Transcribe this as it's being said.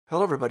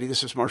Hello, everybody.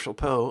 This is Marshall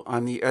Poe.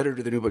 I'm the editor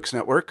of the New Books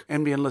Network.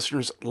 NBN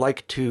listeners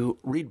like to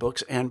read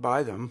books and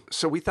buy them.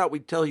 So we thought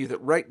we'd tell you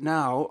that right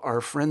now, our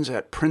friends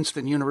at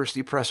Princeton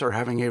University Press are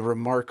having a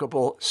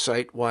remarkable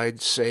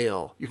site-wide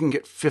sale. You can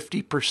get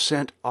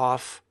 50%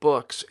 off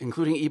books,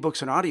 including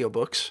ebooks and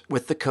audiobooks,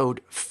 with the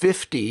code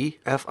 50,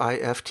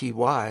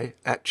 F-I-F-T-Y,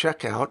 at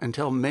checkout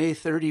until May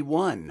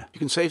 31. You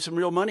can save some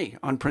real money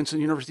on Princeton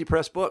University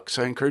Press books.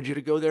 I encourage you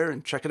to go there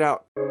and check it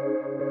out.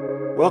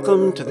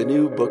 Welcome to the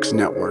New Books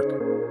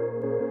Network.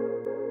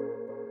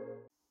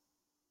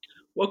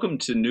 Welcome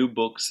to New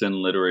Books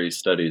in Literary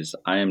Studies.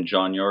 I am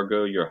John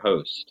Yargo, your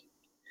host.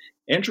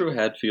 Andrew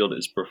Hadfield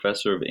is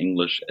professor of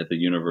English at the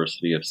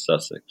University of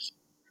Sussex.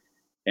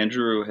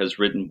 Andrew has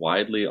written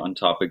widely on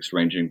topics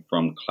ranging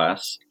from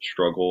class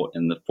struggle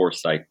in the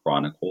Forsyte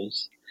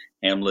Chronicles,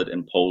 Hamlet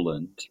in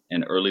Poland,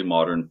 and early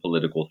modern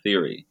political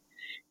theory.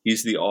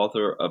 He's the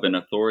author of an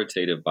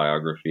authoritative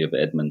biography of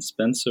Edmund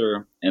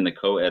Spenser and the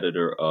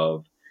co-editor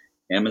of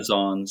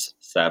Amazons,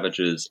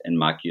 Savages, and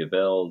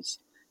Machiavels,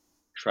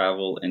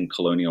 Travel and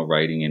Colonial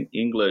Writing in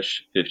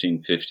English,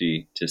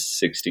 1550 to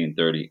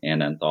 1630,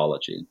 and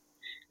Anthology.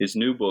 His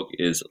new book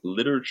is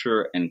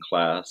Literature and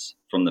Class,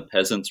 From the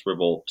Peasants'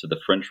 Revolt to the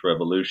French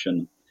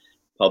Revolution,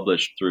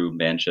 published through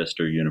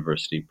Manchester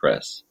University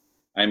Press.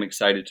 I'm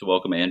excited to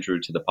welcome Andrew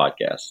to the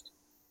podcast.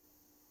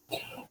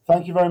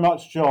 Thank you very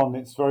much, John.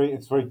 It's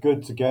very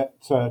good to get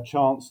a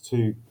chance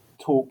to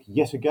talk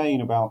yet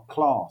again about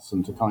class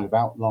and to kind of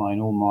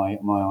outline all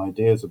my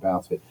ideas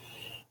about it.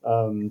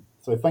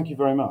 So thank you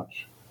very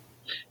much.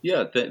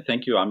 Yeah,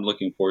 thank you. I'm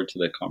looking forward to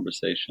the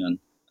conversation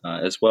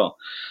as well.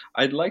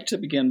 I'd like to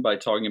begin by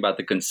talking about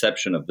the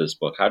conception of this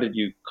book. How did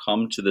you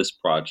come to this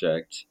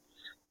project?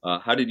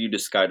 How did you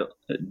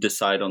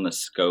decide on the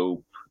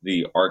scope,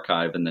 the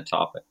archive, and the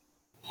topic?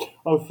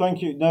 Oh,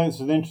 thank you. No, it's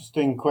an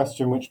interesting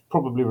question, which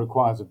probably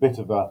requires a bit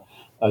of a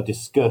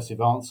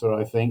discursive answer,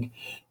 I think.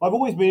 I've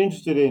always been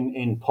interested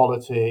in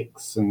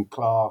politics and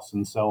class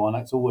and so on.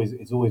 It's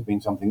always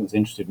been something that's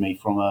interested me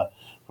from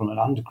an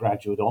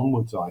undergraduate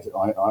onwards,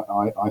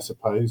 I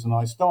suppose. And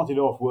I started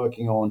off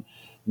working on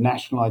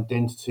national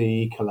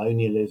identity,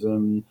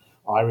 colonialism,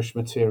 Irish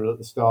material at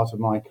the start of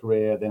my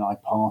career. Then I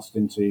passed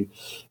into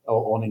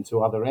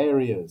other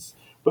areas.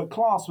 But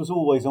class was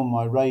always on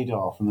my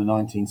radar from the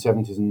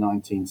 1970s and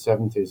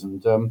 1970s,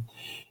 and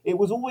it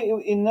was always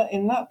in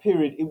that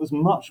period. It was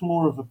much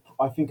more of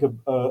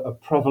a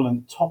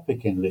prevalent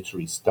topic in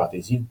literary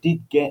studies. You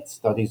did get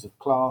studies of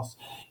class.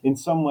 In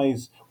some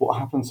ways, what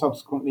happened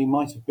subsequently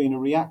might have been a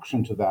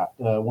reaction to that.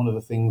 One of the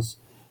things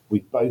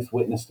we've both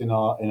witnessed in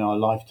our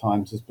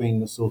lifetimes has been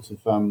the sort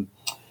of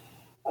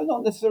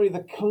not necessarily the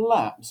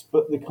collapse,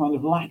 but the kind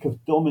of lack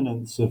of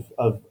dominance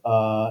of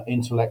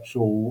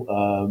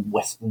intellectual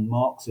Western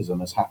Marxism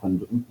has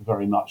happened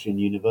very much in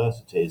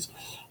universities,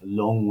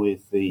 along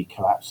with the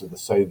collapse of the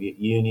Soviet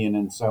Union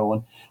and so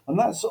on. And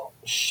that's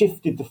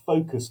shifted the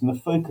focus, and the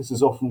focus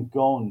has often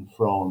gone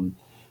from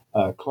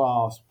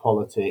class,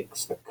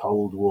 politics, the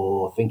Cold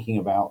War, thinking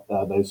about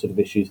those sort of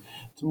issues,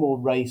 to more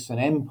race and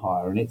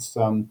empire. And it's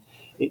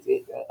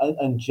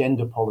and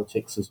gender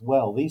politics as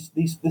well. This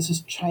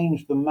has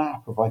changed the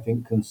map of, I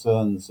think,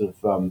 concerns of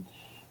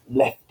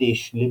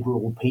leftish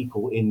liberal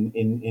people in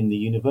the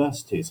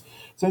universities.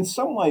 So in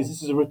some ways,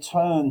 this is a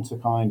return to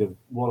kind of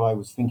what I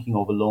was thinking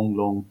of a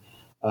long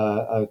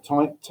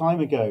time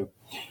ago.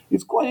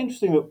 It's quite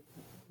interesting that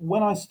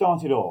when I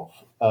started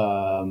off,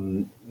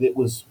 it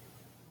was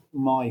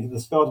the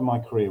start of my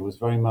career was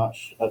very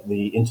much at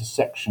the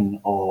intersection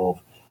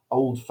of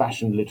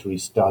old-fashioned literary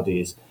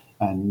studies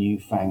and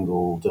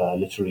newfangled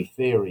literary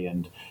theory.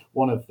 And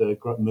one of the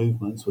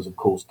movements was, of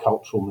course,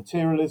 cultural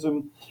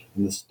materialism.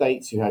 In the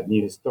States, you had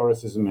new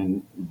historicism.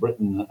 In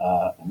Britain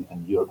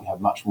and Europe, you had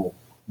much more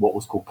what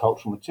was called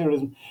cultural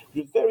materialism,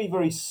 which was a very,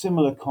 very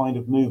similar kind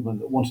of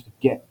movement that wanted to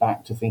get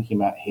back to thinking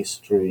about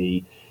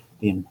history,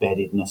 the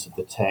embeddedness of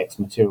the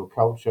text, material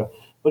culture.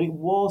 But it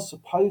was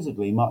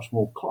supposedly much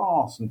more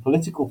class and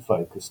political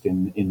focused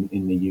in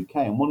the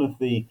UK. And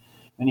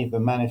many of the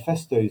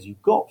manifestos you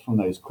got from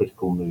those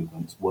critical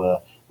movements we're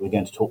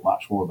going to talk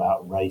much more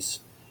about race,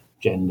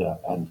 gender,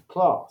 and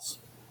class.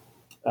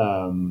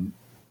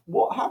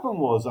 What happened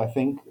was, I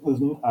think,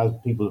 as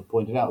people have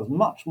pointed out, there's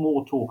much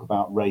more talk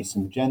about race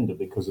and gender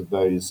because of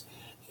those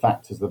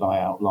factors that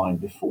I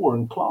outlined before,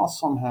 and class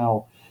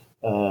somehow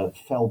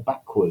fell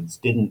backwards,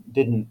 didn't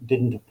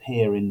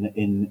appear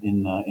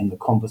in the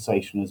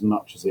conversation as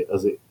much as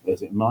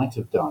it might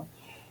have done.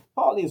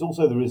 Partly is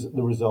also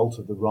the result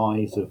of the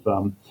rise of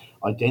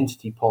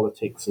identity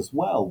politics as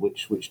well,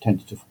 which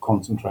tended to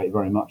concentrate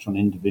very much on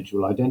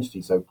individual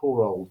identity. So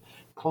poor old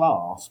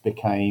class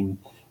became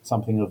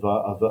something of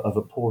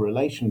a poor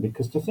relation,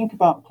 because to think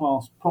about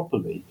class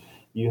properly,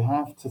 you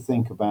have to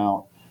think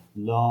about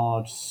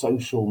large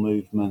social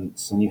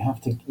movements, and you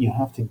have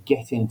to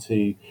get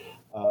into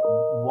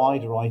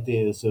wider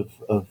ideas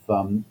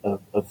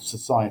of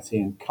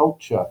society and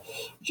culture,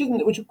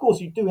 which of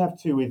course you do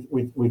have to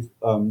with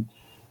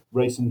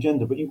race and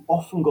gender, but you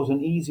often got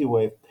an easier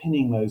way of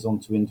pinning those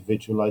onto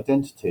individual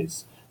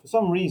identities For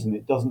some reason,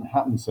 it doesn't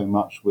happen so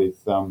much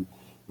with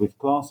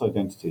class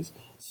identities.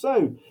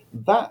 So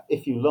that,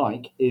 if you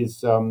like,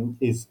 is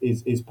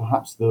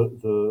perhaps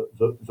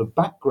the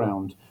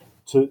background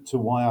to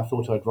why I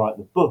thought I'd write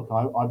the book.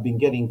 I've been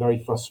getting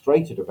very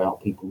frustrated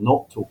about people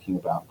not talking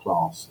about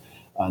class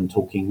and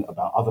talking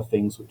about other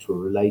things which were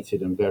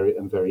related and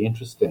very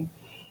interesting.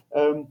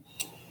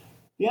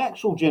 The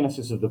actual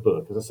genesis of the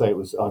book, as I say,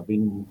 I've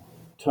been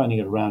turning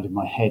it around in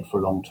my head for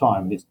a long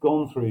time. It's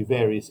gone through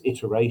various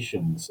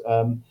iterations.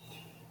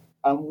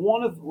 And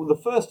one of the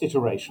first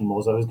iteration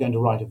was I was going to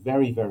write a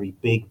very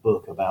big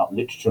book about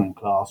literature and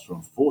class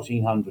from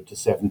 1400 to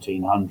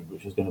 1700,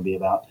 which was going to be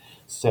about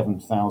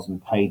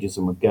 7,000 pages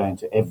and would go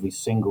into every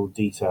single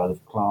detail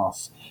of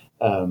class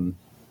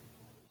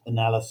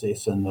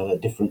analysis and the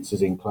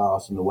differences in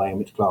class and the way in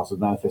which class was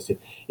manifested.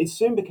 It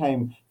soon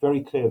became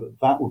very clear that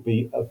that would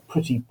be a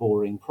pretty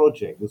boring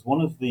project. Because one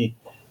of the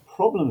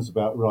problems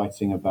about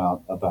writing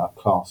about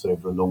class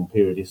over a long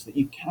period is that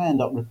you can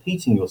end up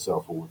repeating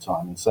yourself all the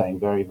time and saying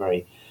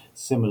very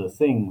similar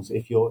things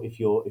if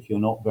you're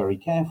not very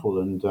careful,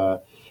 and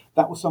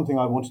that was something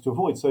I wanted to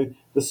avoid. So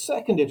the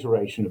second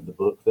iteration of the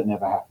book that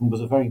never happened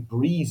was a very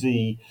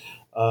breezy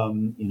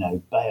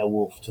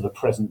Beowulf to the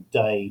present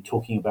day,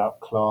 talking about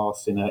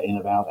class in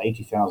about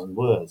 80,000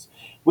 words,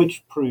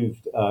 which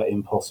proved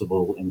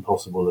impossible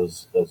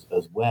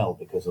as well,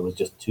 because there was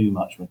just too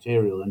much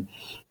material. And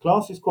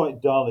class is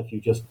quite dull if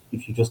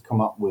you just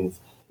come up with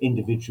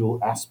individual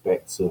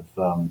aspects of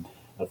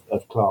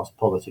class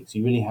politics.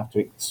 You really have to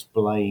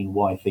explain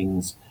why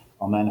things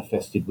are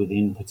manifested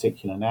within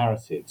particular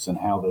narratives and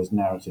how those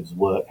narratives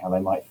work, how they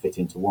might fit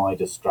into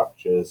wider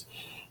structures,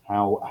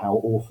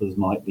 how authors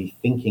might be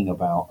thinking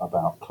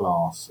about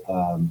class,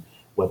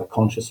 whether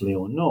consciously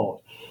or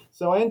not.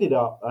 So I ended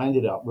up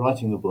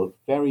writing the book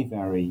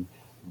very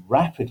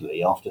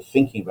rapidly after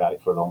thinking about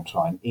it for a long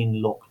time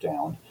in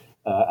lockdown,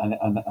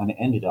 and it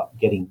ended up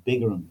getting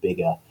bigger and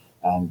bigger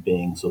and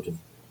being sort of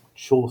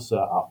Chaucer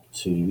up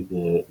to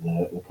the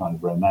kind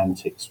of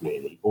romantics,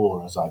 really,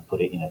 or as I put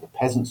it, the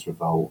Peasants'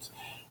 Revolt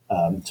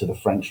to the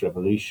French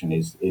Revolution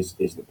is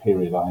the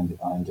period I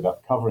ended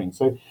up covering.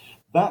 So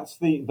that's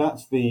the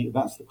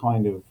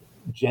kind of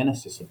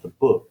genesis of the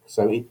book.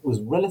 So it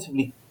was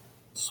relatively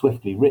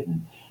swiftly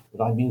written,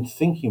 but I've been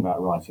thinking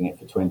about writing it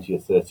for 20 or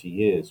 30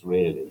 years,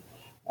 really.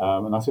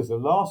 And I suppose the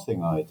last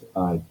thing I'd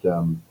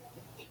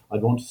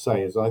want to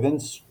say is I then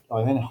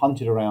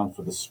hunted around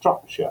for the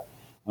structure,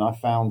 and I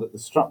found that the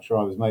structure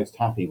I was most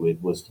happy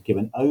with was to give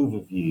an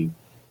overview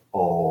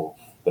of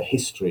the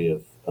history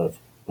of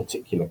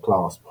particular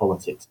class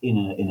politics in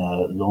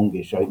a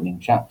longish opening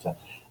chapter,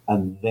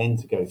 and then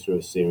to go through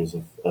a series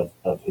of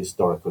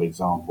historical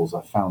examples.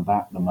 I found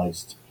that the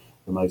most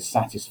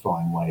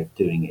satisfying way of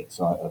doing it,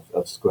 so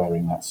of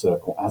squaring that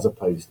circle, as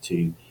opposed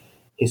to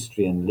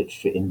history and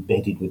literature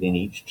embedded within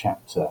each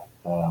chapter.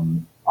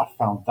 I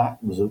found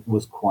that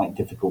was quite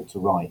difficult to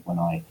write when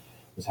I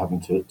was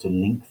having to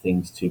link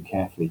things too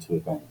carefully to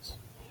events.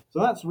 So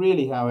that's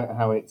really how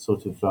it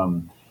sort of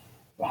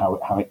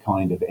how it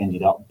kind of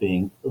ended up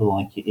being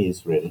like it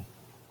is, really.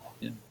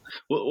 Yeah.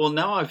 Well,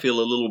 now I feel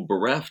a little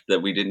bereft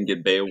that we didn't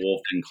get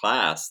Beowulf in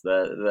class.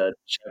 That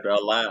chapter,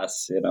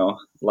 alas,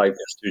 life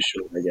is too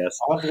short, I guess.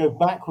 I'll have to go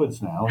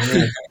backwards now.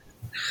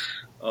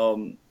 Yeah.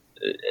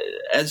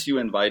 As you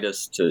invite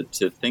us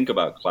to think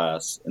about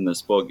class in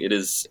this book, it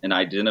is an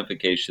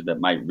identification that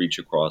might reach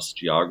across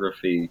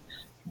geography,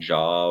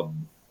 job,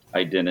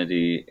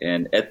 identity,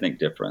 and ethnic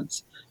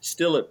difference.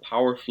 Still, it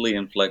powerfully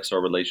inflects our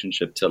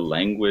relationship to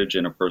language,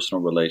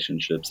 interpersonal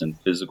relationships, and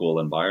physical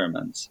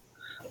environments.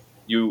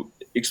 You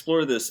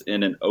explore this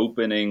in an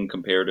opening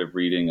comparative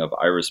reading of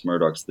Iris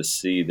Murdoch's The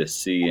Sea,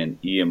 and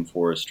E.M.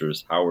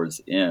 Forster's Howard's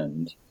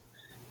End.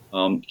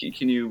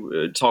 Can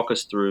you talk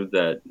us through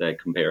that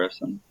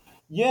comparison?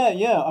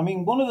 Yeah. I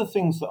mean, one of the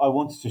things that I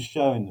wanted to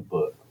show in the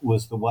book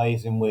was the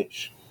ways in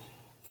which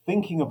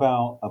thinking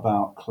about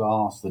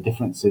class, the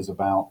differences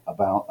about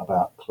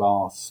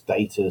class,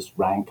 status,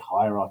 rank,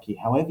 hierarchy,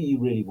 however you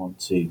really want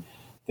to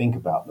think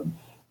about them,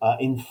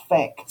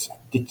 infect,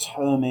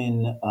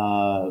 determine,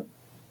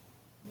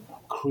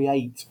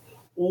 create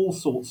all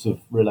sorts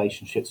of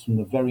relationships, from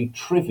the very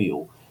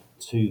trivial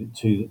to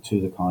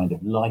the kind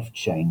of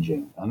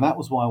life-changing. And that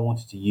was why I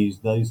wanted to use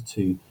those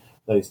two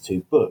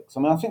books. I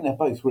mean, I think they're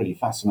both really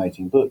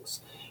fascinating books.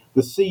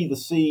 The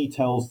Sea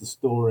tells the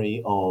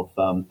story of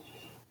a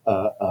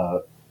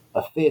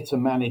theatre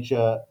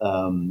manager,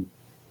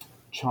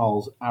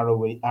 Charles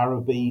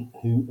Araby,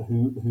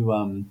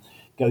 who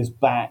goes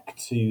back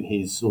to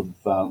his sort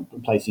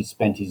of place he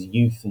spent his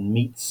youth and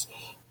meets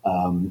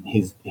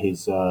his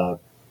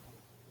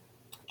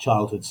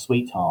childhood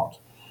sweetheart.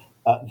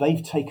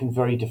 They've taken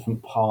very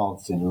different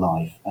paths in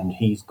life, and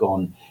he's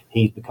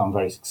become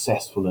very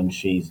successful, and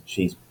she's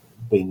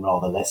been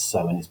rather less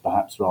so, and is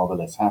perhaps rather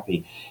less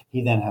happy.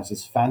 He then has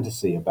this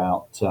fantasy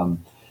about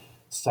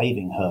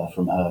saving her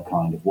from her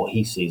kind of what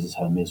he sees as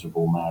her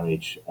miserable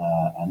marriage,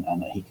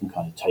 and that he can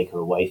kind of take her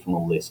away from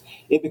all this.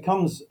 It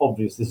becomes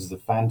obvious this is a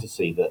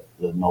fantasy, that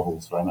the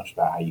novel's very much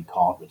about how you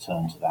can't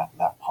return to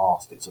that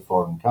past. It's a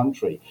foreign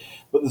country.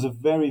 But there's a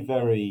very,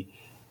 very,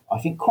 I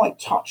think, quite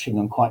touching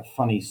and quite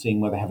funny scene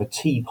where they have a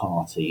tea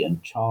party,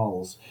 and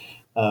Charles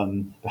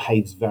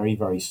behaves very,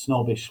 very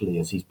snobbishly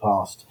as he's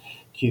passed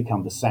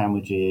cucumber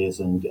sandwiches,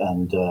 and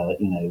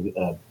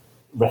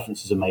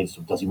references are made to,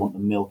 does he want the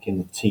milk in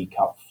the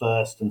teacup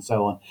first, and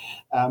so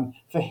on.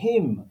 For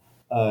him,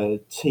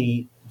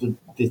 tea,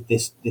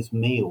 this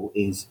meal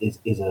is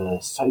a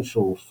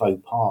social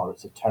faux pas.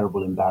 It's a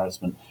terrible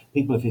embarrassment.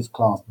 People of his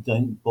class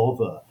don't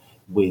bother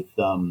with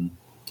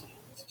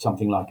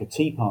something like a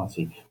tea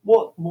party.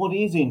 What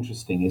is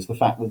interesting is the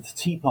fact that the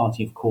tea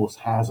party, of course,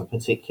 has a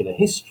particular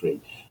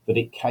history. That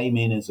it came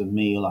in as a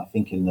meal, I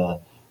think, in the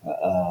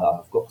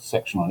I've got a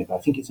section on it, but I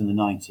think it's in the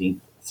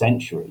 19th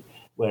century,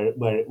 where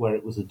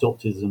it was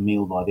adopted as a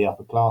meal by the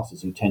upper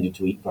classes, who tended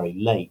to eat very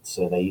late.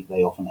 So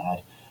they often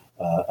had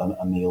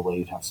a meal where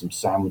you'd have some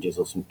sandwiches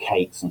or some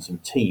cakes and some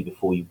tea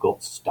before you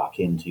got stuck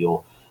into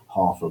your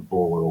half a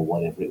boar or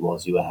whatever it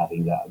was you were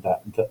having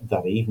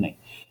that evening.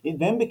 It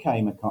then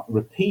became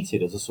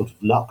repeated as a sort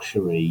of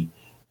luxury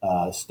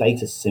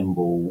status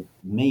symbol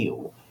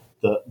meal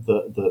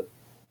that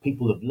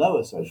people of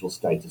lower social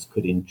status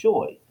could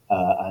enjoy.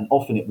 And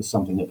often it was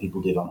something that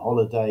people did on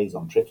holidays,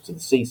 on trips to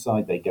the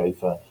seaside. They go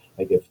for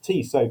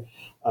tea. So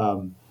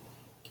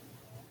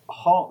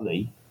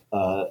Hartley,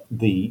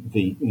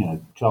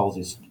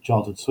 Charles's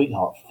childhood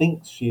sweetheart,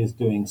 thinks she is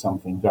doing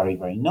something very,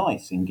 very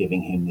nice in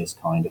giving him this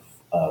kind of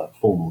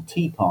formal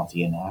tea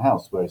party in her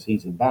house, whereas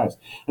he's embarrassed.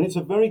 And it's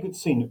a very good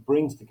scene that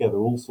brings together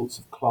all sorts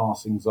of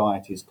class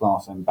anxieties,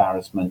 class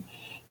embarrassment.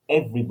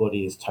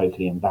 Everybody is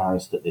totally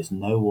embarrassed at this.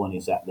 No one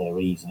is at their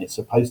ease, and it's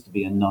supposed to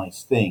be a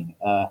nice thing.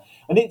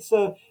 And it's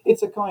a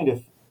kind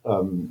of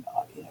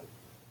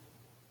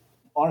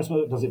Iris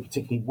Murdoch does it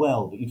particularly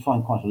well, but you'd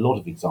find quite a lot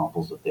of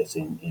examples of this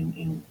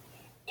in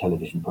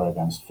television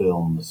programs,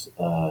 films,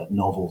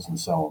 novels, and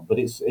so on. But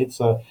it's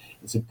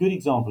a good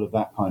example of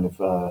that kind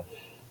of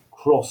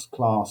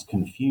cross-class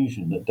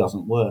confusion that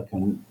doesn't work,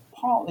 and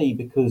partly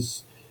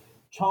because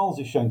Charles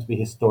is shown to be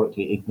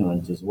historically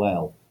ignorant as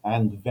well,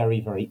 and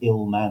very, very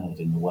ill-mannered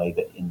in the way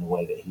that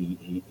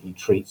he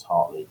treats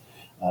Hartley.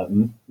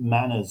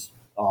 Manners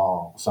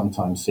are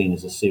sometimes seen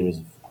as a series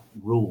of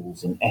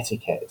rules and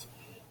etiquette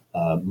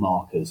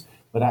markers,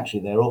 but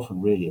actually they're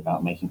often really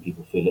about making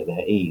people feel at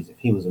their ease. If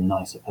he was a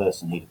nicer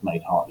person, he'd have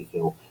made Hartley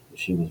feel that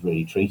she was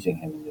really treating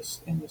him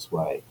in this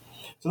way.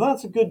 So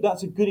that's a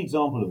good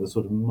example of the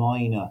sort of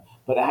minor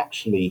but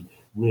actually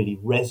really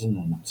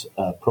resonant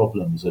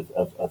problems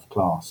of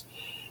class.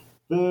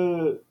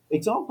 The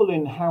example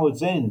in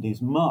Howard's End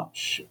is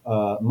much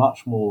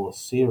more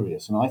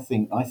serious, and I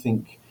think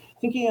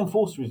E.M.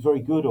 Forster is very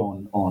good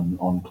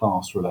on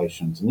class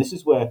relations, and this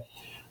is where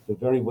the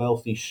very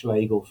wealthy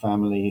Schlegel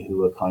family,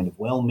 who are kind of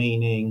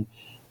well-meaning,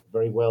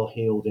 very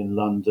well-heeled in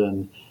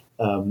London,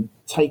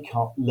 take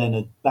up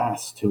Leonard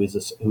Bast, who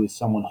is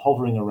someone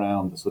hovering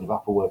around the sort of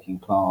upper working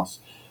class,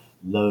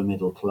 lower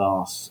middle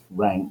class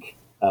rank.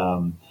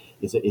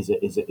 Is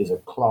a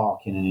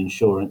clerk in an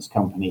insurance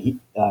company.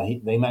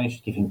 They managed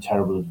to give him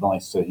terrible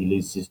advice, so he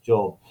loses his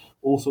job.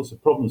 All sorts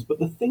of problems. But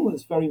the thing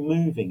that's very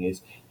moving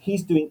is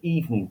he's doing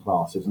evening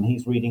classes and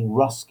he's reading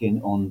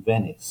Ruskin on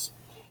Venice,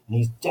 and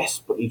he's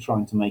desperately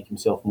trying to make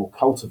himself more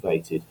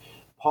cultivated,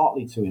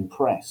 partly to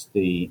impress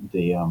the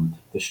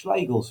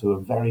Schlegels, who are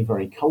very,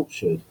 very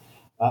cultured,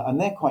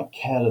 and they're quite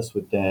careless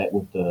with their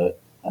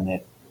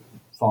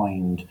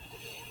find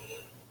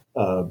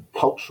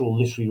cultural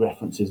literary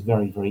references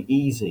very, very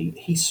easy.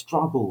 He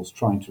struggles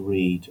trying to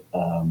read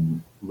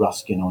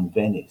Ruskin on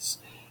Venice,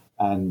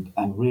 and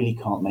really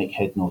can't make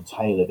head nor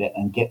tail of it,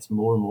 and gets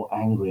more and more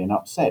angry and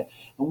upset.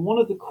 And one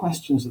of the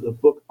questions that the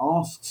book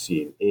asks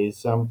you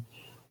is,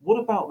 what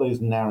about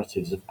those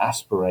narratives of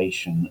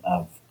aspiration,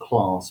 of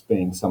class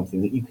being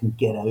something that you can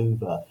get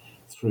over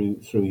through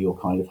your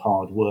kind of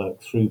hard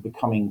work, through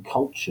becoming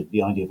cultured?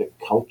 The idea that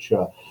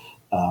culture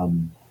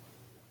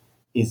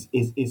is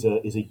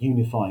a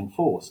unifying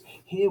force.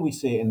 Here we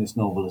see it in this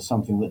novel as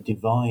something that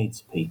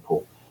divides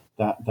people.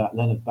 That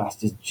Leonard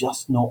Bast is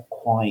just not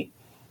quite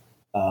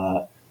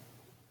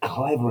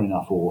clever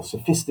enough or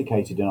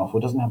sophisticated enough,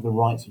 or doesn't have the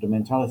right sort of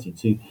mentality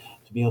to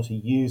be able to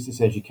use this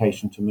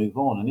education to move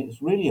on. And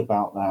it's really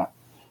about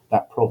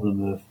that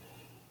problem of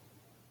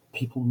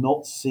people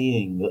not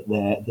seeing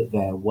that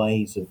their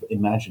ways of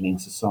imagining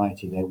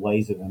society, their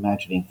ways of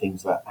imagining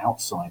things that are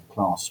outside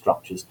class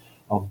structures,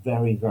 are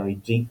very, very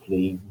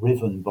deeply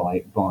riven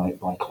by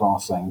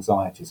class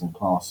anxieties and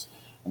class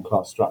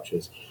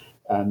structures.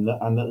 And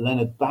that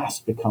Leonard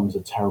Bast becomes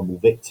a terrible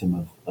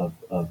victim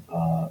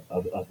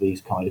of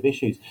these kind of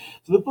issues.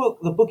 So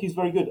the book is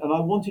very good, and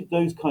I wanted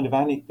those kind of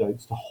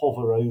anecdotes to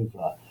hover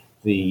over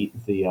the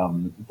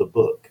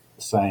book,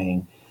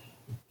 saying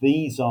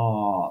these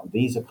are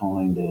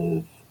kind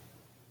of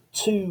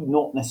two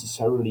not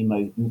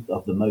necessarily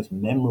of the most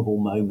memorable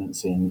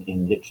moments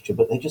in literature,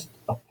 but they just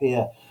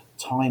appear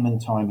time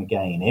and time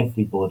again,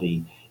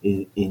 everybody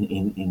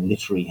in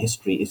literary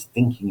history is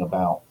thinking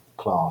about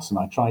class. And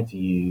I try to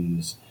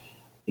use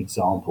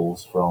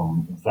examples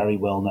from very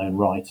well-known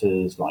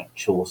writers like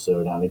Chaucer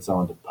and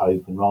Alexander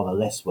Pope, and rather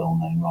less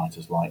well-known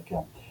writers like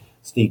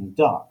Stephen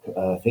Duck,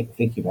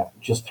 thinking about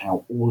just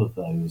how all of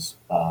those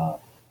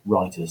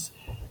writers,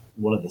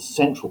 one of the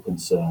central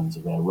concerns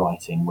of their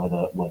writing,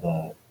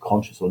 whether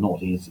conscious or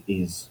not,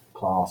 is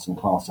class and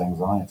class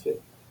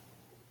anxiety.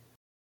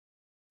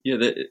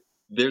 Yeah,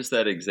 there's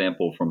that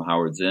example from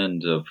Howard's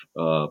End of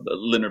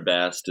Leonard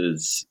Bast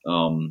is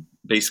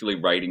basically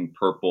writing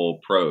purple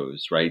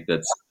prose, right?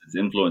 That's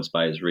influenced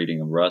by his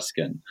reading of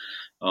Ruskin.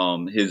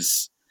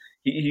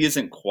 He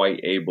isn't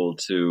quite able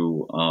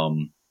to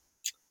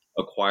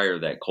acquire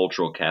that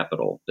cultural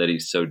capital that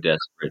he's so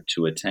desperate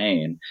to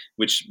attain,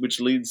 which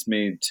leads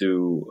me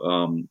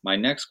to my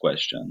next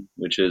question,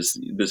 which is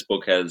this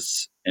book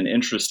has an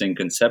interesting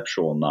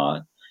conceptual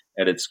knot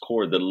at its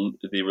core,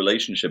 the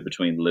relationship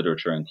between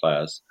literature and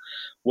class.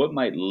 What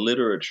might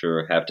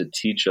literature have to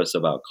teach us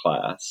about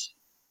class,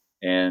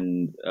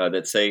 and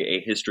that, say,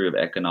 a history of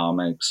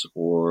economics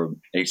or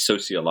a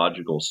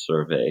sociological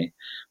survey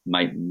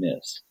might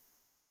miss?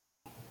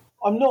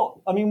 One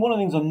of the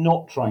things I'm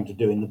not trying to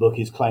do in the book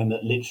is claim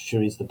that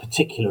literature is the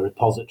particular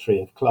repository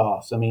of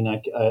class. I mean,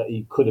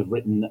 you could have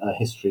written a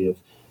history of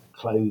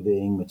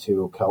clothing,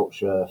 material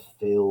culture,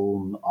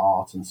 film,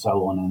 art, and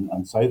so on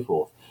and so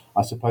forth.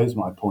 I suppose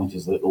my point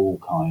is that all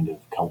kind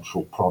of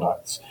cultural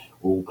products,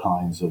 all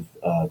kinds of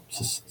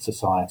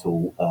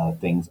societal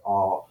things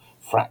are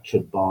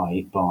fractured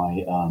by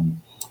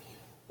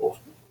or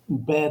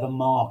bear the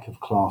mark of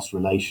class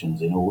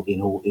relations in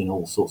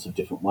all sorts of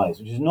different ways.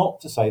 Which is not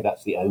to say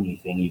that's the only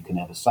thing you can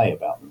ever say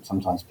about them.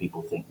 Sometimes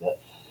people think that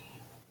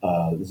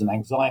there's an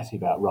anxiety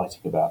about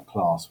writing about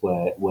class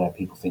where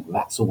people think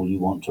that's all you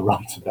want to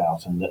write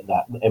about, and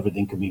that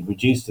everything can be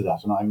reduced to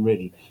that. And I'm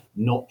really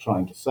not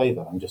trying to say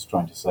that. I'm just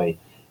trying to say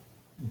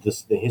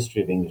the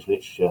history of English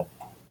literature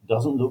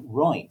doesn't look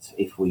right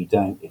if we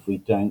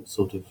don't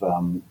sort of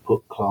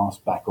put class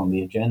back on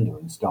the agenda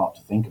and start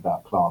to think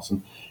about class.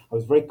 And I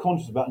was very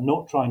conscious about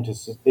not trying to.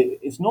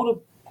 It's not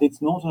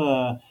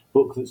a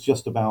book that's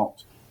just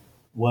about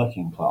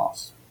working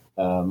class.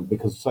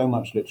 Because so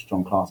much literature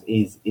on class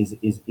is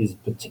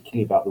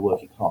particularly about the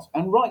working class,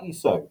 and rightly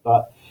so.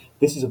 But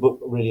this is a book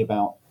really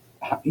about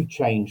how you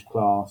change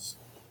class,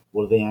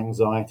 what are the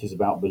anxieties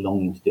about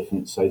belonging to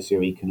different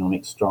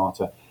socioeconomic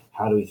strata,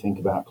 how do we think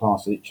about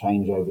class, does it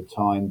change over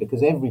time?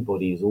 Because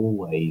everybody is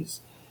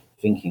always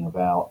thinking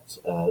about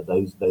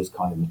those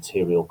kind of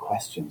material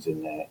questions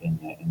in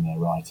their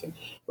writing.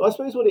 But I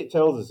suppose what it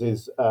tells us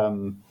is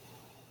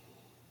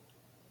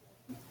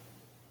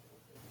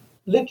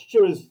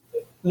literature is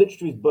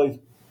both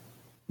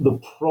the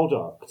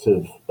product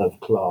of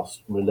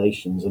class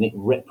relations, and it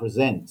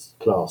represents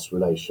class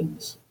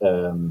relations.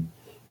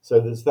 So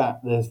there's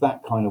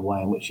that kind of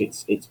way in which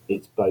it's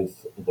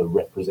both the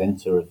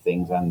representer of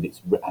things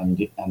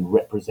and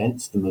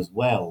represents them as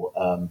well.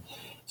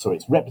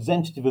 It's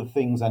representative of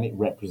things and it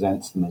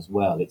represents them as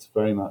well. It's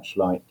very much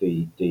like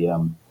the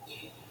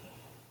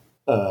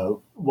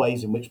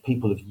ways in which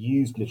people have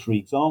used literary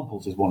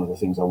examples is one of the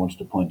things I wanted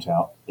to point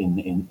out in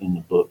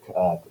the book.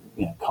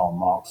 Karl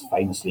Marx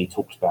famously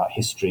talked about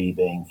history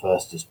being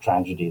first as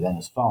tragedy, then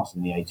as farce.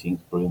 In the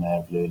 18th, Brumaire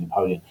of Louis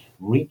Napoleon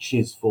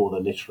reaches for the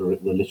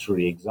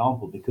literary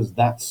example because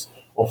that's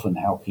often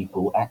how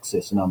people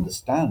access and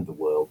understand the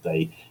world.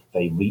 They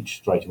reach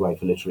straight away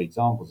for literary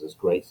examples, as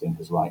great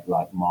thinkers like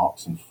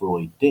Marx and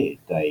Freud did.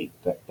 They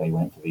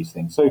went for these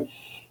things. So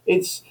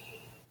it's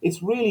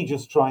really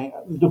just trying.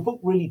 The book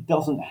really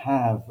doesn't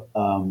have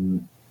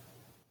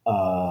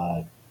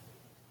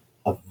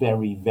a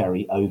very,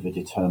 very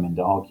overdetermined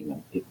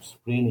argument. It's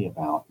really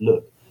about,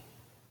 look,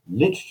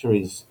 literature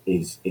is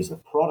a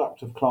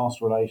product of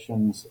class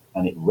relations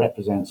and it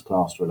represents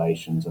class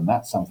relations, and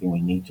that's something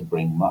we need to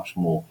bring much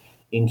more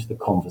into the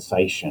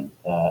conversation.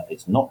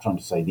 It's not trying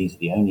to say these are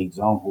the only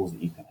examples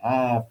that you can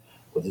have,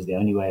 or this is the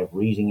only way of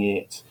reading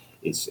it.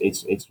 It's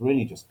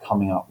really just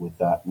coming up with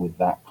that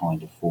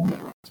kind of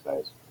formula, I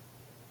suppose.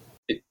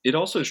 It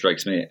also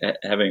strikes me,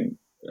 having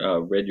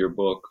read your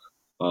book,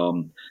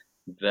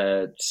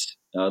 that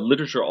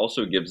literature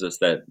also gives us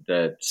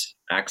that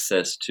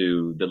access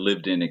to the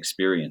lived-in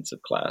experience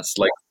of class,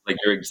 like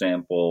your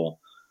example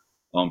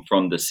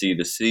from the sea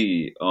to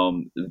sea,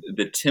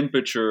 the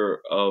temperature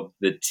of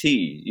the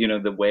tea,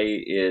 the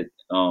way it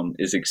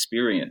is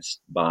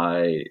experienced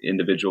by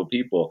individual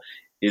people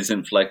is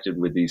inflected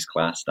with these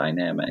class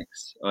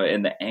dynamics,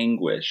 and the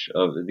anguish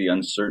of the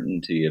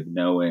uncertainty of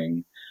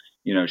knowing,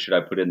 should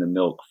I put in the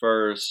milk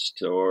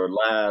first or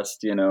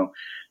last?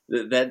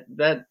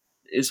 That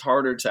is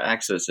harder to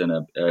access in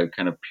a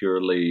kind of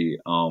purely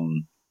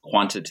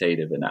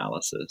quantitative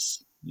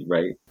analysis,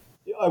 right?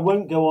 I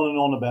won't go on and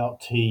on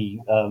about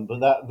tea, but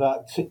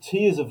that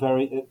tea is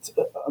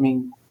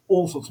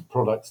all sorts of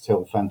products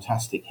tell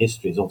fantastic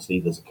histories. Obviously,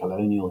 there's a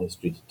colonial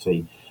history to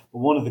tea. But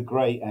one of the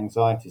great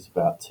anxieties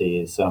about tea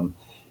is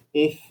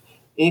if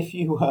If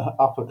you were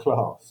upper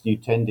class, you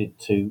tended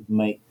to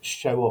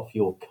show off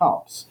your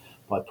cups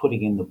by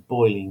putting in the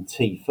boiling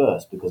tea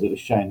first because it was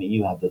showing that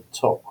you had the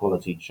top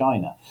quality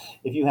china.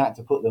 If you had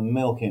to put the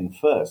milk in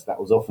first, that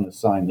was often a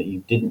sign that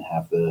you didn't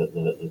have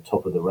the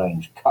top of the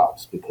range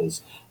cups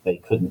because they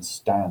couldn't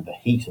stand the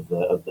heat of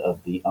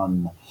the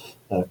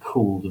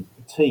uncooled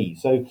tea.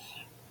 So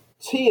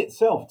tea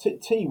itself,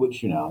 tea,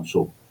 which I'm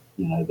sure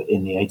that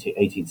in the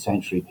 18th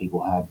century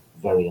people had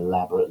very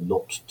elaborate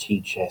locked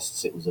tea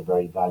chests. It was a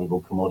very valuable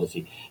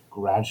commodity.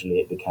 Gradually,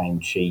 it became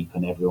cheap,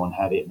 and everyone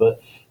had it.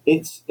 But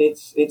its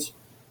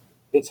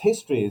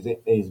history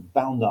is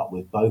bound up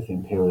with both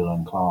imperial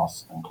and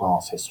class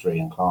history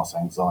and class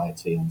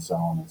anxiety and so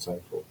on and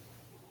so forth.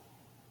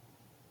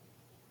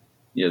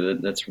 Yeah,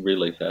 that's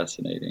really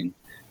fascinating.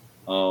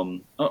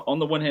 On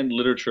the one hand,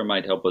 literature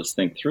might help us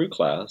think through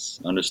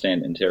class,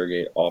 understand,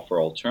 interrogate, offer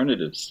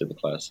alternatives to the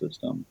class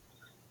system.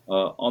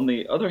 On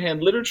the other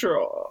hand, literature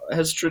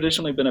has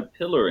traditionally been a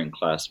pillar in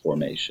class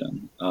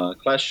formation.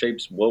 Class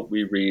shapes what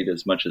we read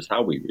as much as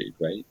how we read,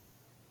 right?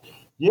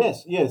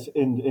 Yes,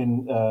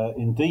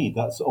 indeed.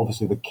 That's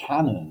obviously the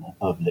canon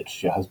of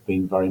literature has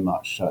been very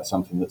much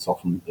something that's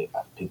often,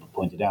 people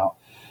pointed out,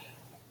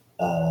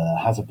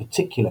 has a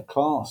particular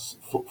class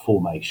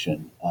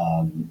formation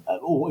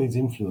or is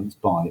influenced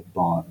by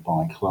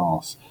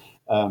class.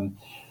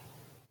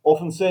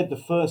 Often said, the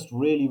first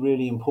really,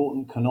 really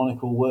important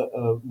canonical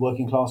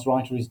working class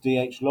writer is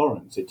D.H.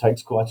 Lawrence. It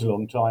takes quite a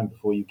long time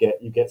before you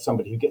get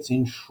somebody who gets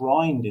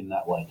enshrined in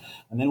that way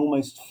and then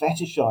almost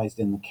fetishized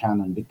in the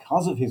canon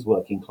because of his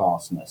working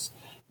classness.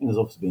 There's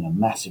obviously been a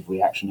massive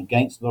reaction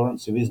against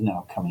Lawrence, who is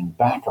now coming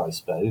back, I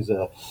suppose.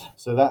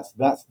 So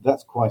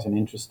that's quite an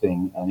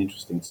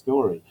interesting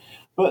story.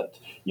 But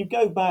you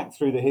go back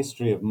through the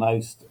history of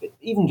most,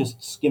 even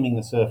just skimming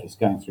the surface,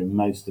 going through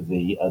most of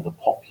the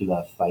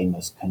popular,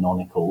 famous,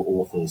 canonical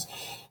authors.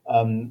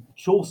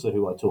 Chaucer,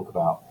 who I talk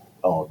about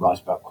or write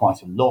about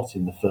quite a lot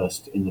in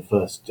the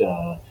first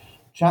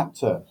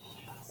chapter.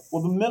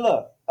 Well, the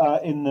miller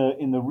in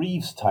the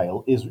Reeves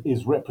Tale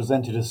is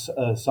represented as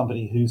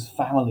somebody whose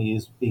family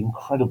is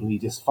incredibly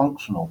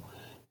dysfunctional.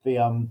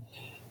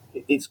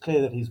 It's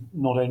clear that he's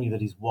not only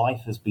that his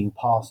wife has been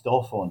passed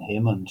off on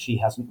him and she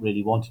hasn't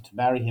really wanted to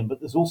marry him, but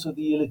there's also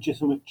the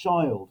illegitimate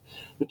child.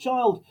 The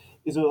child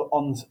is of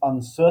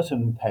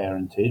uncertain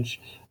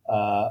parentage,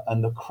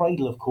 and the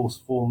cradle, of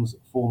course, forms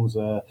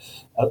an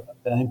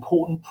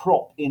important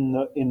prop in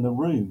the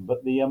room.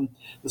 But the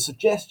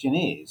suggestion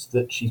is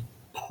that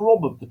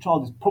the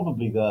child is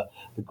probably the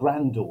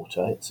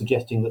granddaughter,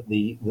 suggesting that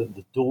the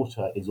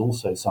daughter is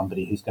also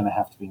somebody who's going to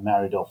have to be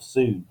married off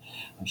soon,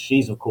 and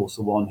she's of course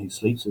the one who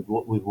sleeps with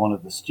one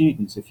of the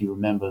students. If you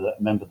remember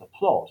the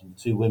plot, and the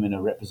two women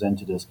are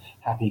represented as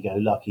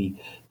happy-go-lucky,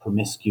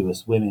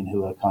 promiscuous women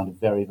who are kind of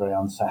very, very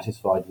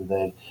unsatisfied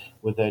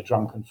with their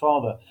drunken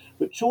father.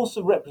 But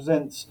Chaucer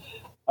represents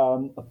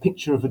a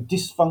picture of a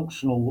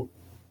dysfunctional,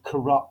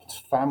 corrupt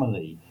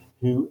family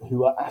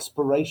who are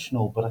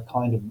aspirational but are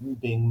kind of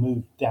being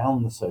moved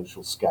down the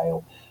social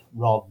scale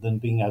rather than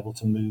being able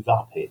to move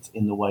up it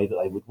in the way that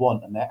they would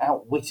want. And they're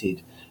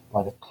outwitted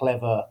by the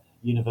clever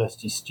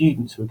university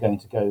students who are going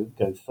to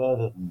go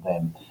further than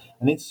them.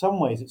 And in some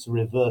ways, it's a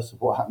reverse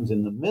of what happens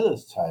in the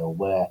Miller's Tale,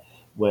 where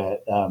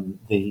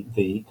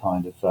the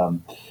kind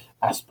of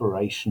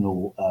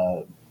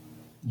aspirational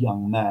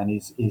young man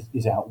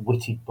is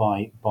outwitted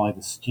by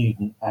the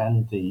student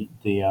and the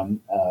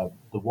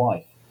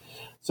wife.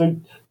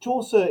 So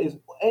Chaucer is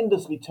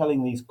endlessly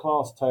telling these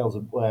class tales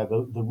of where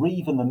the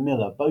reeve and the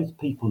miller, both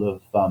people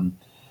of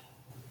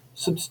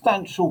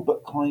substantial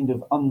but kind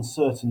of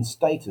uncertain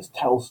status,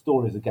 tell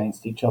stories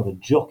against each other,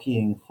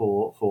 jockeying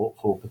for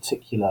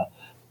particular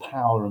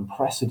power and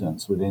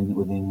precedence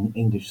within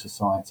English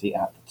society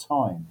at the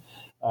time.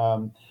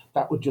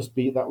 That would just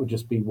be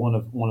one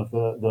of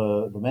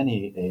the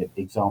many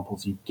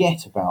examples you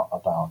get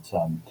about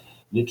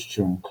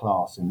literature and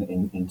class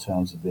in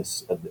terms of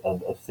this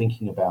of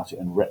thinking about it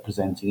and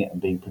representing it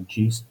and being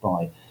produced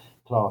by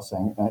class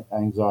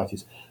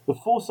anxieties. The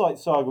Forsyte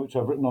Saga, which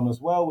I've written on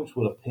as well, which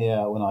will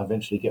appear when I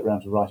eventually get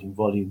around to writing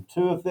volume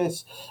 2 of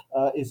this,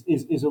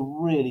 is a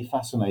really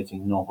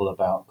fascinating novel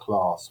about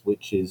class,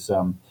 which is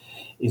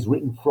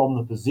written from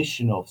the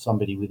position of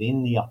somebody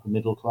within the upper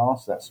middle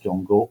class. That's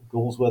John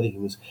Galsworthy,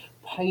 who was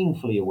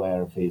painfully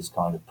aware of his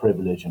kind of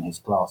privilege and his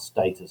class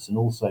status, and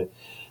also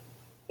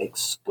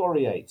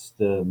excoriates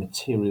the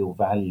material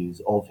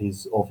values of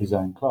his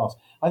own class.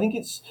 I think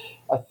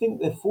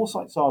the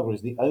Forsyte Saga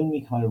is the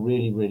only kind of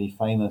really, really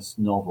famous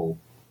novel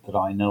that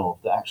I know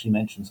of that actually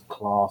mentions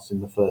class in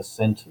the first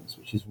sentence,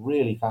 which is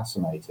really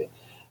fascinating.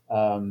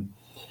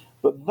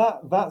 But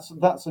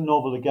that's a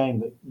novel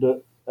again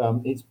that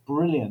it's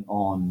brilliant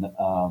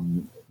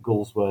on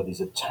Galsworthy's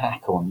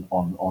attack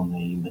on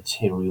the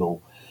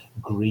material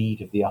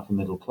greed of the upper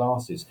middle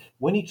classes.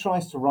 When he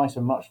tries to write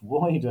a much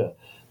wider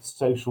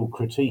social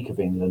critique of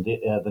England,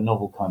 the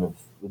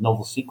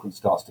novel sequence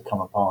starts to come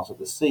apart at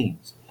the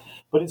seams.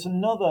 But it's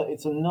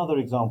another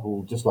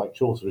example, just like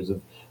Chaucer is,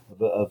 of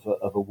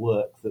a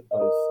work that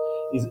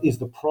both is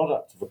the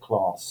product of a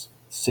class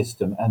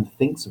system and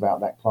thinks about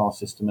that class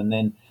system and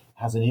then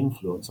has an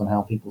influence on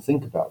how people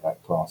think about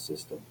that class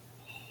system.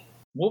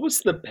 What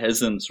was the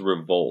Peasants'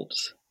 Revolt,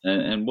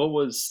 and what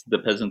was the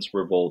Peasants'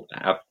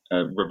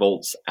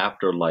 Revolt's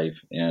afterlife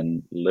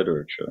in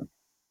literature?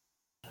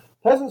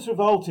 Peasants'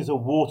 Revolt is a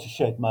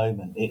watershed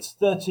moment. It's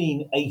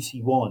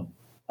 1381.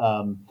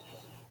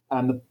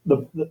 And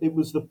it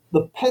was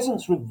the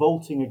peasants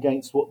revolting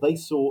against what they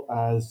saw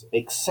as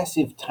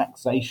excessive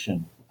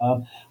taxation.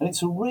 And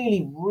it's a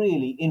really,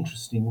 really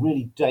interesting,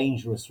 really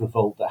dangerous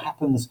revolt that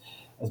happens,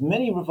 as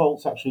many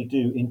revolts actually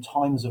do, in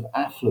times of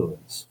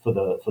affluence for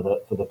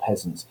the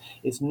peasants.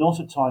 It's not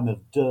a time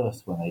of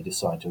dearth when they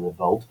decide to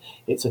revolt.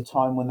 It's a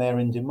time when they're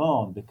in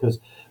demand, because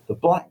the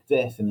Black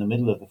Death in the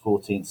middle of the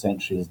 14th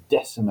century has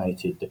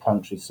decimated the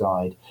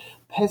countryside.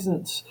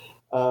 Peasants,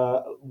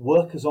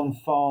 workers on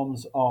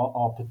farms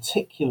are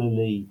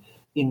particularly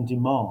in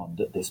demand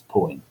at this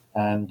point,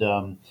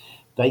 and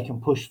they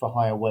can push for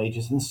higher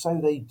wages, and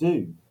so they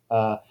do.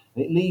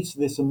 It leads to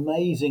this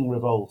amazing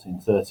revolt in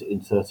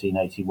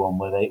 1381,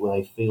 where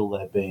they feel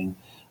they're being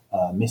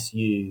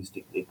misused,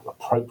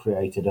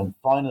 appropriated, and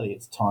finally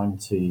it's time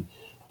to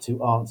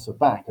answer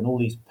back. And all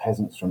these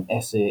peasants from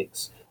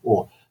Essex,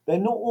 or they're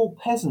not all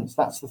peasants.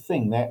 That's the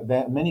thing.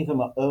 Many of them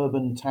are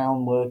urban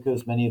town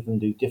workers. Many of them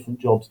do different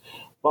jobs.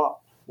 But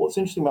what's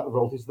interesting about the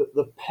revolt is that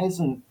the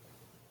peasant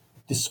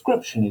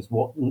description is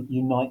what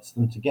unites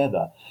them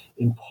together,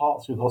 in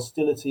part through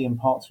hostility, in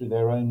part through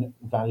their own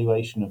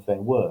valuation of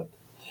their work.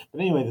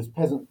 But anyway, there's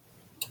peasants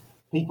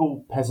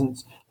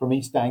from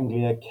East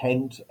Anglia,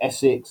 Kent,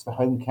 Essex, the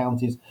home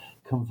counties,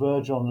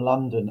 converge on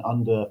London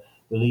under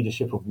the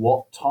leadership of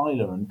Wat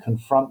Tyler and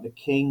confront the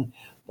king.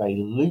 They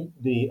loot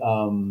the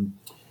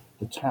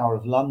Tower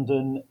of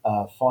London.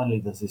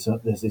 Finally,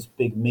 there's this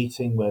big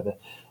meeting where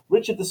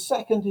Richard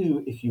II,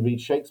 who, if you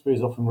read Shakespeare,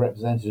 is often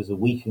represented as a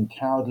weak and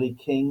cowardly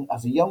king.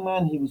 As a young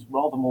man, he was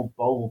rather more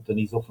bold than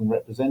he's often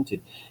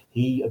represented.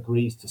 He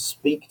agrees to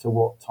speak to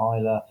Wat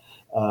Tyler.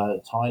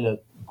 Tyler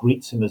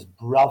greets him as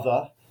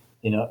brother,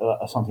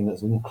 something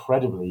that's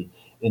incredibly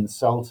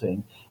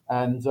insulting.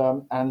 And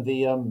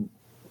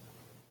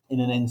in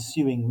an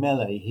ensuing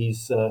melee,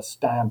 he's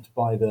stabbed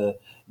by the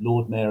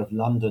Lord Mayor of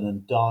London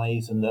and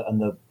dies, and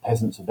the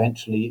peasants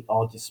eventually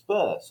are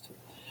dispersed.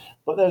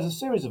 But there's a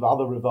series of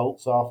other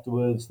revolts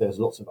afterwards. There's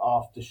lots of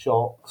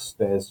aftershocks.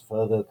 There's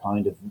further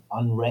kind of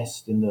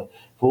unrest in the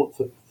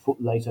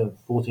later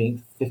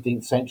 14th,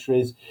 15th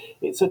centuries.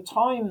 It's a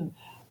time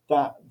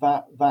that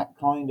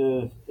kind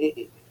of...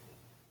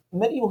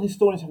 medieval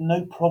historians have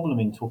no problem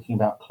in talking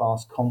about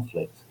class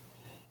conflict.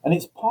 And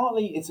it's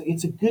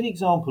a good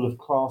example of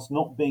class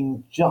not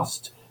being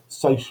just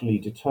socially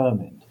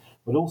determined,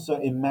 but also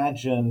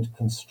imagined,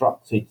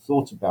 constructed,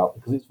 thought about,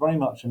 because it's very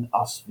much an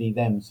us v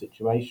them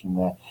situation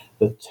where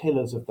the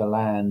tillers of the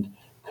land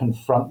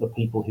confront the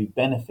people who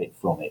benefit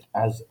from it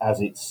as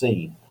it's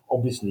seen.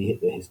 Obviously,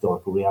 the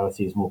historical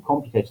reality is more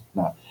complicated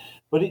than that,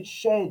 but it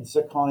sheds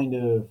a kind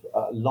of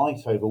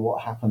light over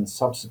what happens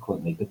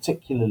subsequently,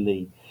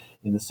 particularly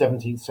in the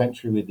 17th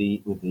century with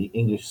the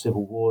English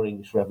Civil War,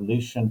 English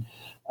Revolution.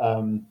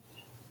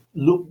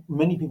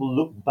 Many people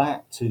look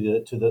back to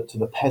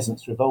the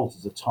Peasants' Revolt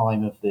as a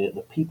time of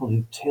the people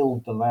who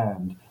tilled the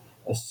land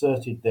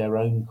asserted their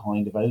own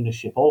kind of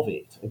ownership of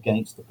it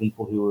against the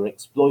people who were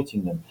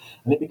exploiting them,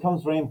 and it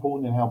becomes very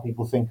important in how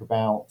people think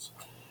about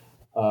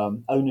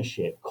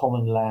ownership,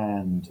 common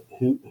land,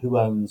 who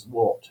owns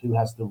what, who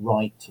has the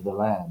right to the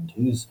land,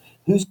 whose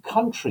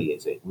country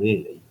is it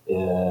really.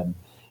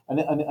 And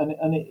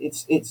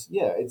it's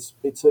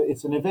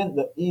an event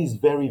that is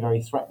very,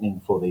 very threatening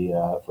for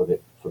the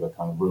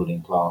kind of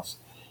ruling class.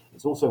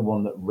 It's also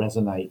one that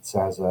resonates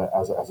as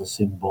a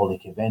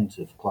symbolic event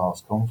of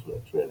class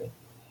conflict, really.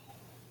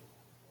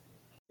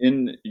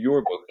 In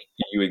your book,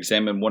 you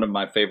examine one of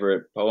my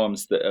favorite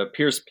poems,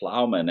 Piers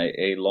Plowman,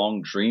 a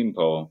long dream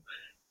poem.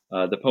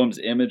 The poem's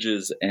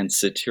images and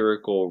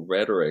satirical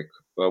rhetoric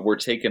were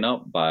taken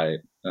up by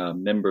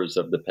members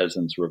of the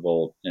Peasants'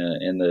 Revolt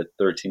in the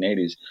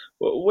 1380s.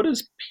 What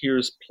does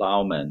Piers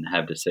Plowman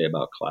have to say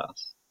about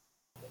class?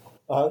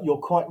 You're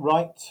quite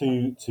right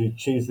to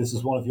choose this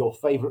as one of your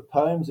favourite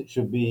poems. It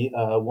should be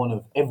one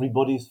of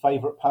everybody's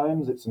favourite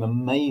poems. It's an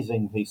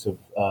amazing piece of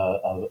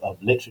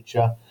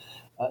literature.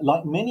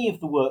 Like many of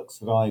the works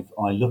that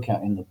I look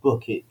at in the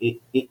book,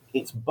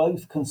 it's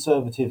both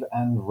conservative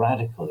and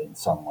radical in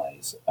some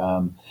ways.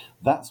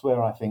 That's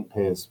where I think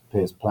Piers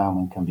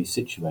Plowman can be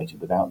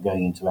situated without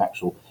going into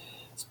actual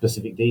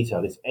specific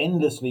detail. It's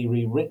endlessly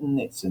rewritten.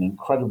 It's an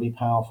incredibly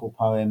powerful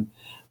poem.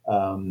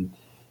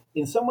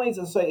 In some ways,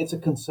 I say it's a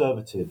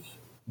conservative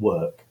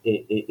work.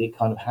 It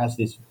kind of has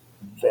this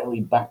very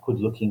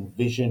backward-looking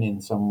vision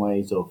in some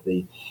ways of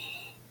the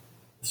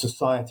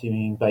society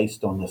being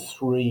based on the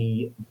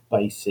three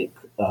basic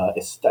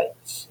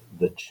estates: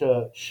 the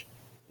church,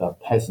 the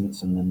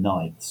peasants, and the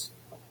knights.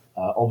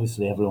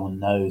 Obviously, everyone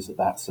knows that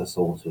that's a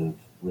sort of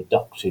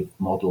reductive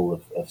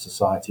model of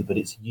society, but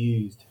it's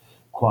used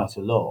quite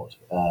a lot.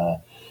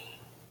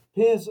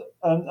 Piers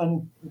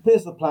and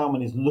Piers the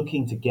Plowman is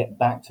looking to get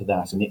back to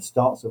that, and it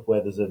starts off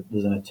where there's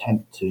an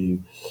attempt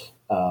to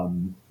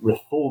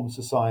reform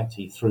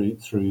society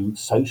through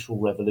social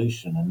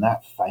revolution, and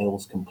that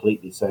fails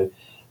completely. So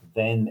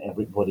then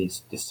everybody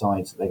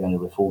decides that they're going to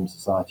reform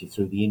society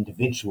through the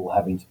individual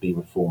having to be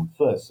reformed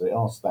first. So it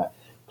asks that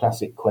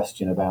classic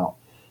question about,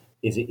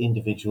 is it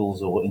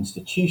individuals or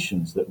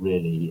institutions that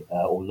really,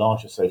 or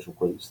larger social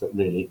groups that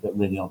really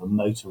are the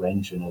motor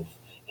engine of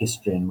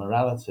history and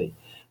morality?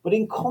 But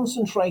in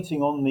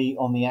concentrating on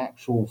the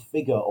actual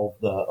figure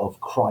of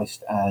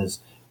Christ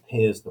as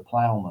Piers the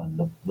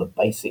plowman, the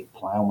basic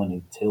plowman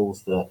who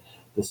tills the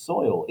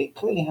soil, it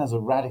clearly has a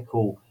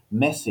radical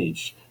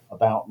message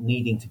about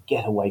needing to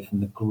get away from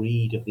the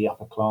greed of the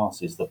upper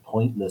classes, the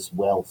pointless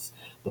wealth,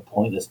 the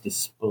pointless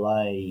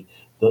display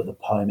that the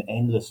poem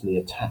endlessly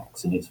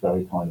attacks in its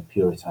very kind of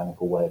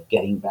puritanical way of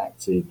getting back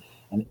to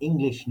an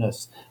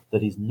Englishness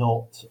that is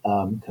not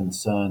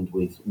concerned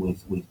with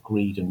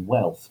greed and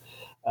wealth.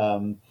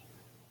 But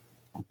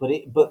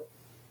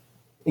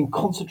in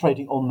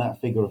concentrating on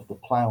that figure of the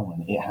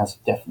ploughman, it has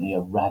definitely a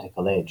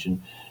radical edge.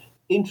 And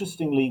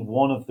interestingly,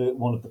 one of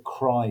the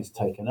cries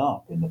taken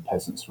up in the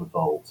peasants'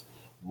 revolt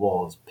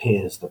was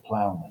Piers the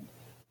Plowman.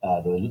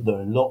 There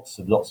are lots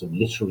of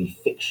literary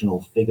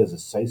fictional figures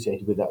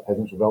associated with that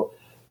peasants' revolt.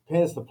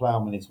 Piers the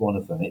Plowman is one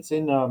of them. It's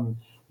in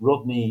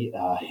Rodney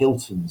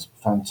Hilton's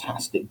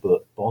fantastic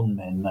book,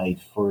 Bondmen Made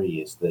Free,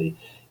 is the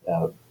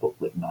book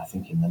written, I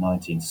think, in the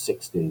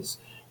 1960s,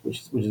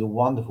 which is a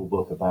wonderful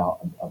book about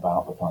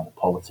the kind of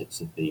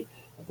politics of the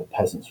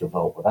peasants'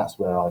 revolt. But that's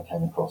where I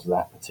came across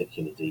that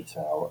particular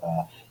detail.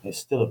 It's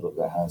still a book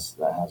that has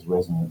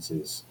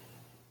resonances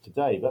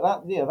today. But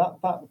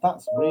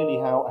that's really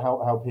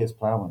how Piers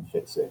Plowman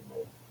fits in.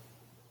 Really.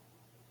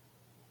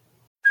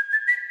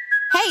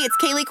 Hey, it's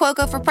Kaylee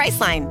Cuoco for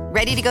Priceline.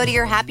 Ready to go to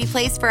your happy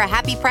place for a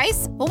happy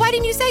price? Well, why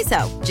didn't you say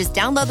so? Just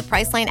download the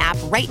Priceline app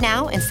right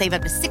now and save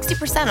up to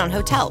 60% on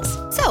hotels.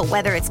 So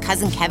whether it's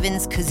Cousin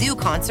Kevin's Kazoo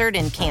Concert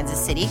in Kansas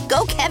City,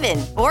 go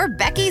Kevin, or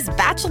Becky's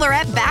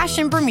Bachelorette Bash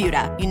in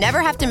Bermuda, you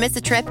never have to miss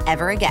a trip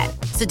ever again.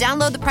 So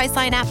download the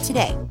Priceline app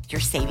today.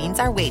 Your savings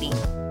are waiting.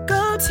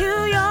 Go to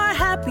your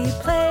happy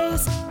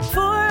place for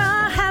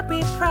a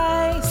happy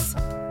price.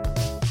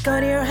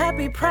 Go to your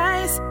happy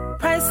price,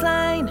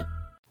 Priceline.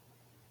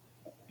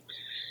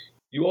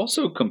 You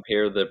also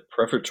compare the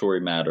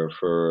prefatory matter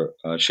for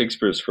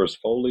Shakespeare's First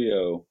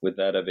Folio with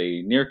that of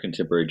a near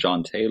contemporary,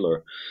 John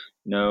Taylor,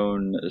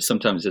 known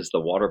sometimes as the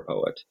Water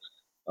Poet.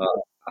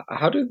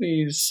 How do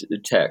these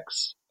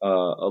texts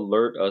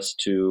alert us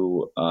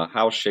to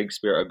how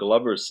Shakespeare, a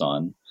glover's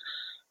son,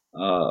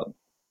 how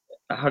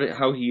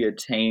he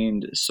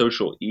attained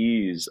social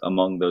ease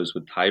among those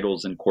with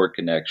titles and court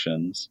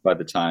connections by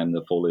the time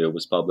the folio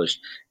was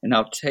published, and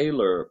how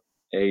Taylor,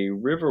 a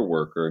river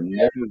worker,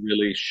 never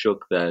really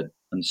shook that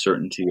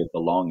uncertainty of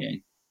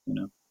belonging, you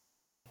know?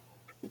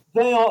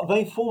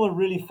 They form a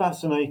really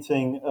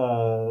fascinating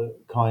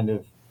kind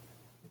of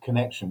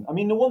connection. I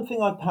mean, the one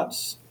thing I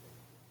perhaps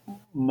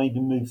maybe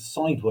move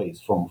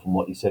sideways from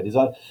what you said is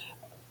I'm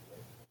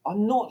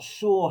not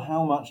sure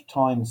how much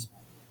time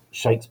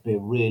Shakespeare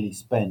really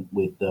spent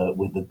with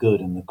the good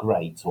and the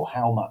great, or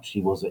how much he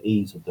was at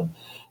ease with them.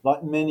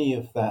 Like many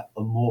of that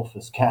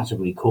amorphous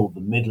category called the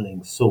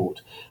middling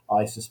sort,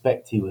 I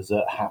suspect he was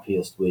at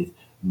happiest with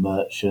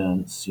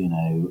merchants,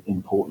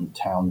 important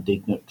town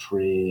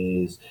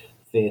dignitaries,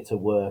 theatre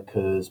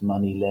workers,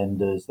 money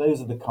lenders.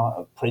 Those are the kind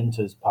of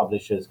printers,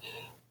 publishers.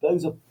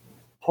 Those are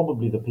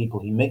probably the people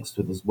he mixed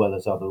with as well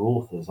as other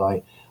authors.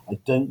 I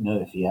don't know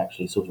if he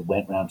actually sort of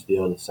went round to the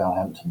Earl of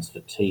Southampton's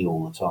for tea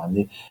all the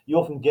time. You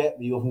often get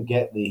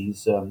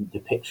these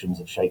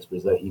depictions of Shakespeare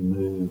as though he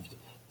moved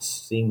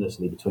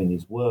seamlessly between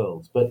these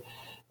worlds, but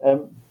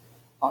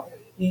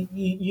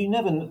you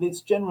never. It's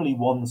generally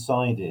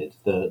one-sided.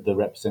 The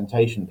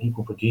representation.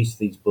 People produce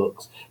these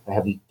books. They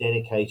have these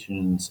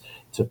dedications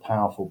to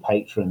powerful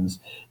patrons.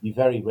 You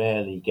very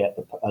rarely get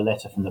a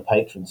letter from the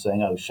patron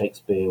saying, "Oh,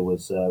 Shakespeare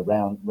was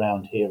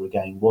round here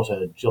again. What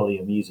a jolly,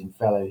 amusing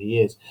fellow he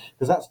is,"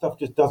 because that stuff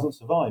just doesn't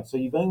survive. So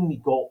you've only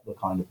got the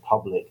kind of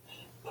public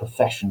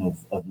profession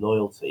of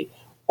loyalty,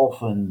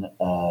 often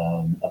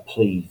a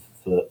plea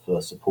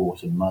for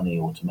support and money,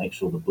 or to make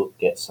sure the book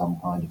gets some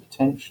kind of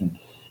attention.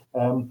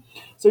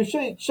 So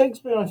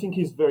Shakespeare, I think,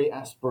 is very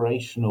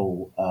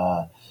aspirational,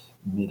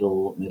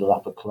 middle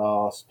upper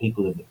class.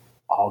 People have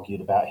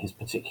argued about his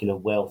particular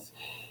wealth.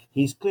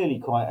 He's clearly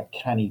quite a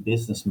canny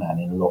businessman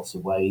in lots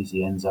of ways.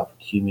 He ends up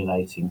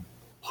accumulating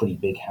pretty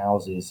big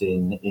houses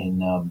in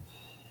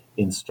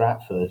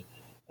Stratford.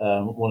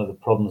 One of the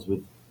problems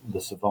with the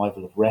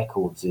survival of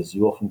records is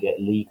you often get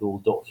legal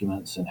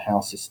documents and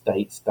house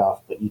estate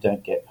stuff, but you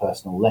don't get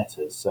personal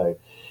letters. So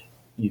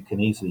you can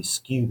easily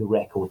skew the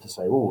record to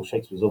say, "Oh,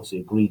 Shakespeare's obviously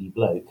a greedy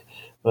bloke,"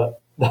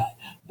 but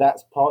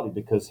that's partly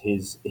because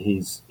he's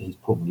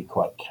probably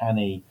quite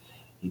canny.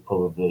 He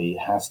probably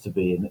has to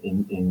be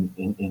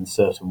in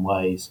certain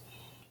ways,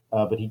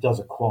 but he does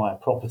acquire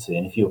property,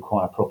 and if you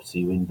acquire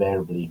property, you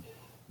invariably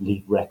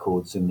leave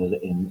records in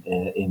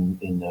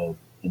the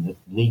the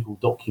legal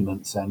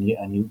documents, and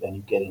you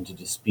get into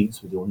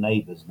disputes with your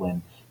neighbours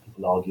when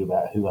people argue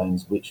about who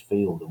owns which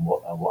field and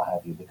what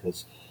have you,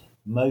 because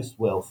most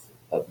wealth,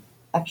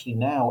 actually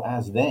now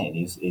as then,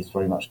 is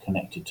very much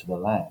connected to the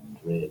land,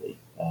 really.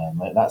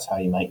 That's how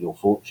you make your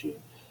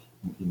fortune.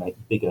 You make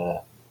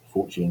bigger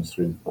fortunes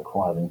through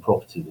acquiring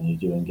property than you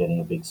do in getting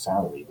a big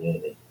salary,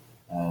 really.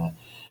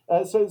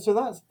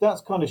 So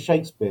that's kind of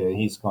Shakespeare.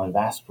 He's kind of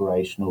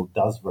aspirational,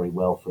 does very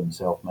well for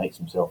himself, makes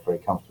himself very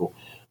comfortable.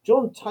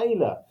 John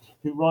Taylor,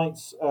 who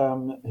writes,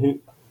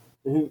 who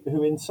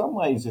in some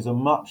ways is a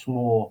much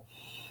more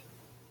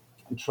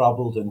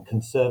troubled and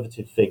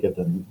conservative figure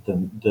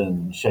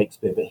than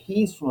Shakespeare, but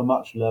he's from a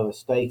much lower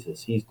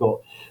status. He's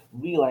got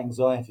real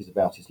anxieties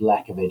about his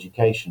lack of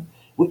education,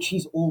 which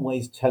he's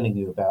always telling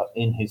you about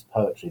in his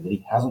poetry, that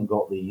he hasn't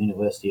got the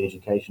university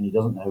education, he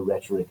doesn't know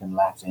rhetoric and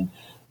Latin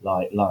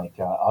like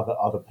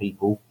other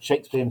people.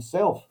 Shakespeare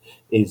himself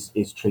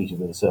is treated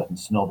with a certain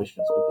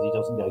snobbishness because he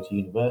doesn't go to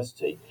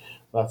university,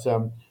 but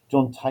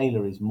John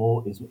Taylor is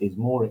more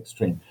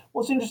extreme.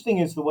 What's interesting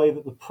is the way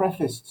that the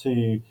preface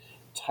to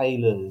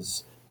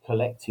Taylor's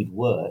collected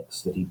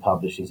works that he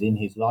publishes in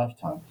his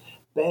lifetime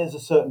bears a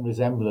certain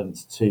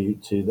resemblance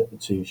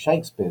to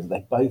Shakespeare.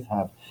 They both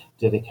have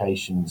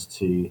dedications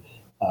to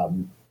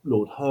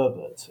Lord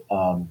Herbert,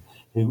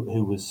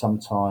 who was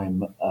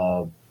sometime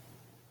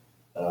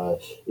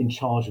in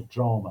charge of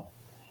drama.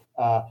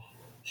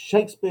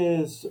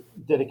 Shakespeare's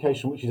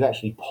dedication, which is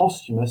actually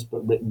posthumous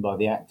but written by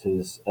the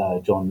actors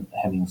John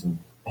Hemmings and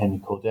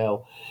Henry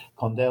Condell,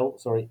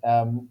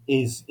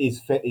 is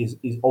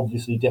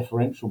obviously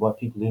deferential by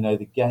people who know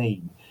the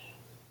game.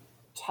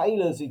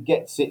 Taylor's, it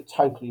gets it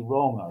totally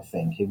wrong, I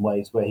think, in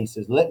ways where he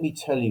says, let me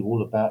tell you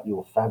all about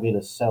your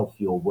fabulous self,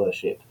 your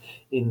worship,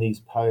 in these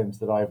poems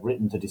that I've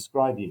written to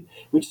describe you,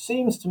 which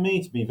seems to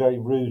me to be very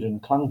rude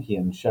and clunky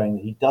and showing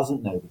that he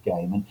doesn't know the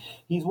game. And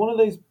he is one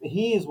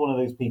of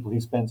those people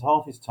who spends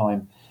half his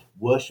time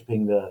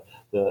worshipping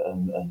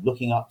and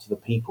looking up to the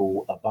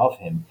people above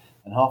him,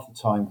 and half the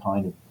time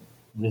kind of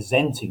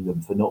resenting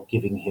them for not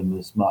giving him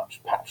as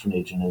much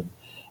patronage and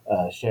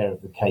a share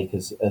of the cake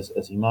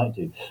as he might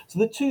do. So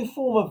the two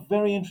form a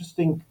very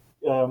interesting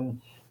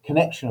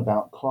connection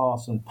about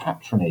class and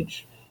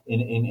patronage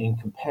in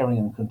comparing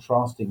and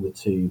contrasting the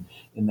two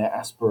in their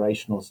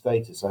aspirational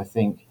status. I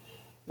think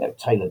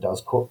Taylor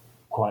does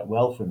quite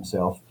well for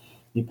himself.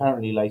 He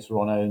apparently later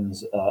on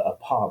owns a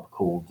pub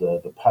called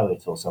The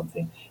Poet or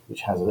something,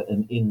 which has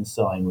an inn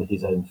sign with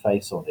his own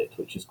face on it,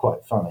 which is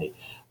quite funny.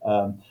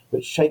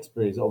 But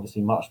Shakespeare is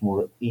obviously much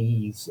more at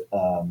ease,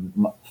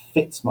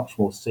 fits much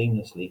more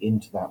seamlessly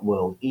into that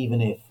world, even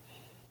if,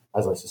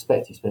 as I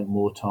suspect, he spent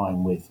more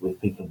time with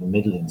people of the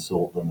middling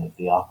sort than of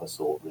the upper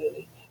sort,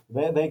 really.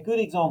 They're good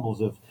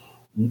examples of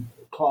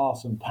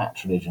class and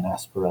patronage and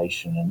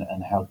aspiration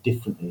and how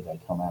differently they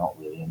come out,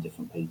 really, in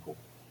different people.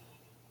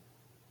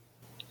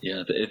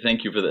 Yeah,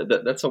 thank you for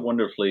that. That's a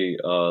wonderfully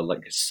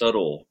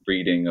subtle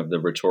reading of the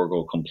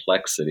rhetorical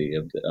complexity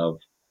of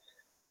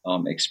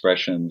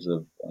expressions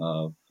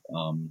of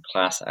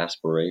class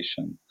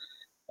aspiration.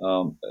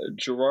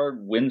 Gerard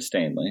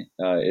Winstanley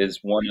is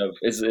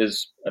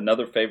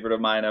another favorite of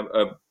mine, a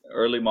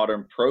early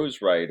modern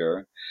prose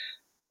writer.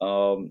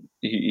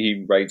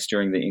 He writes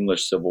during the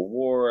English Civil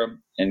War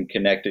and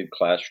connected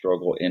class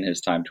struggle in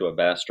his time to a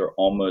vaster,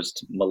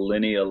 almost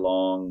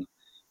millennia-long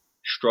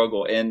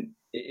struggle. And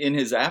in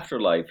his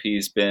afterlife,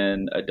 he's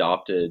been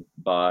adopted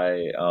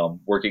by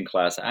working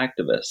class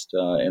activists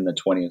in the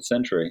 20th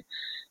century.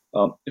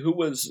 Who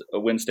was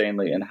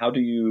Winstanley, and how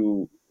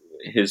do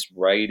his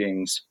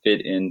writings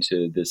fit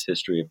into this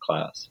history of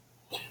class?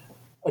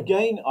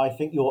 Again, I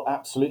think you're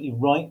absolutely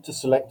right to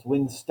select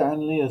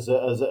Winstanley as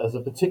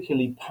a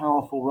particularly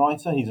powerful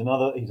writer. He's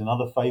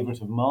another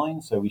favourite of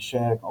mine, so we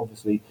share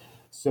obviously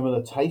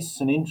similar tastes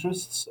and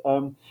interests.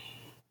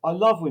 I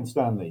love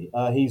Winstanley.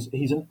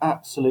 He's an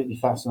absolutely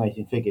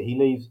fascinating figure. He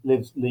lives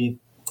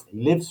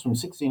from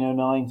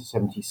 1609 to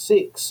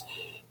 76.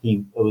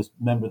 He was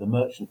a member of the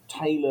merchant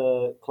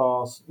tailor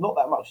class. Not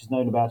that much is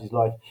known about his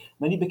life.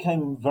 And then he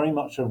became very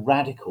much a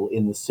radical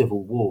in the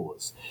civil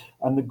wars.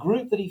 And the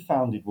group that he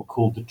founded were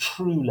called the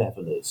True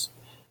Levellers.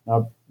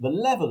 Now, the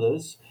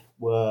Levellers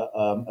were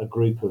a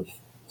group of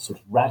sort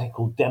of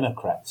radical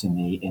Democrats in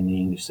the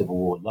English Civil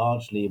War,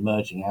 largely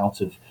emerging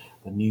out of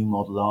the new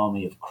model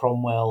army of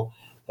Cromwell.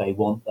 They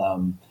want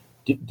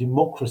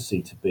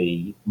democracy to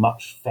be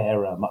much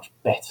fairer, much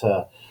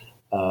better,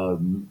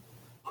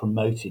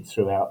 promoted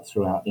throughout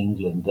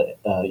England. That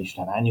you should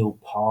have annual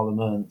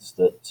parliaments,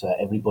 that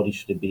everybody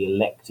should be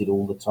elected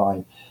all the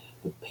time,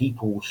 that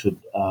people should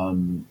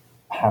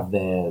have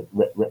their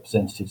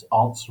representatives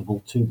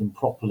answerable to them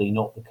properly,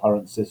 not the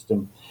current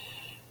system.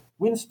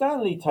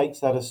 Winstanley takes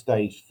that a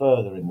stage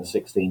further in the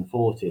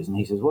 1640s, and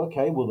he says, well,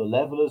 okay, well, the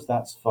Levellers,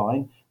 that's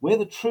fine. We're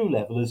the True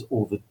Levellers,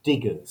 or the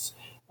Diggers,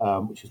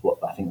 which is what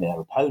I think their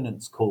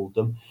opponents called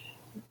them.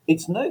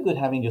 It's no good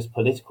having just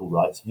political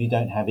rights if you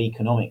don't have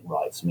economic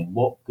rights. I mean,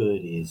 what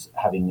good is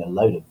having a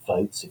load of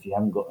votes if you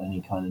haven't got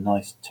any kind of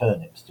nice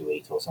turnips to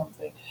eat or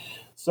something?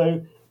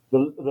 So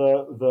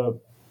the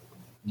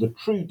the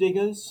true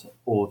diggers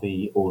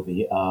the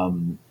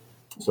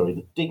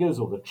diggers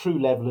or the true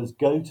levelers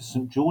go to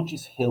St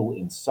George's Hill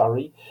in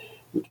Surrey,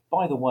 which,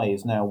 by the way,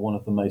 is now one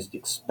of the most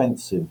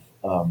expensive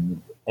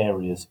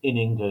areas in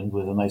England,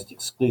 with the most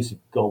exclusive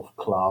golf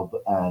club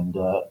and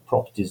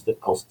properties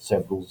that cost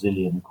several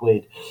zillion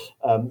quid.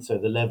 So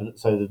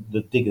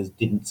the diggers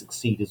didn't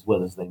succeed as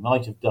well as they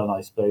might have done,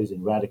 I suppose,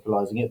 in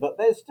radicalising it. But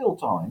there's still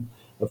time,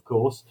 of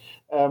course.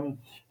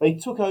 They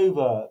took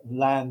over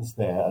lands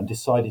there and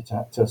decided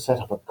to set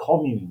up a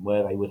commune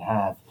where they would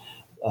have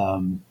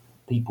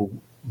people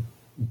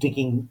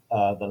digging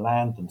the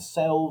land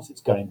themselves.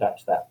 It's going back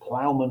to that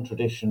ploughman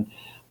tradition,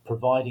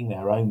 providing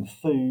their own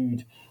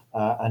food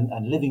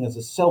and living as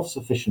a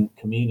self-sufficient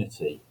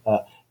community.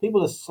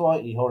 People are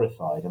slightly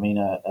horrified. I mean,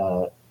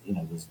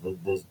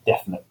 there's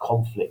definite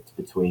conflict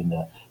between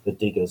the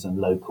diggers and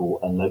local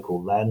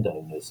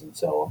landowners and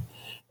so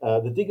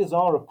on. The diggers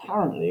are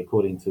apparently,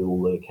 according to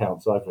all the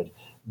accounts I've read,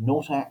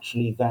 not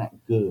actually that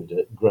good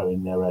at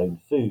growing their own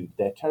food.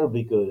 They're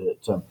terribly good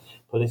at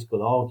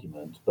political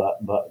argument, but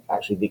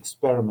actually the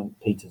experiment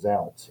peters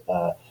out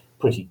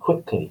pretty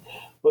quickly.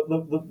 But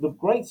the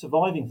great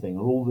surviving thing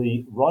are all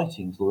the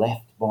writings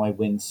left by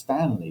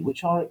Winstanley,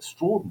 which are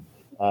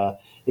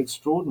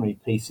extraordinary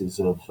pieces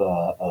of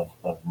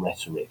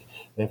rhetoric.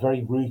 They're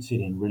very rooted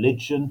in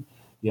religion,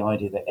 the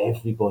idea that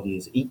everybody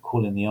is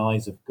equal in the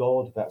eyes of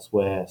God. That's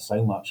where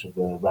so much of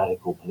the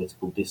radical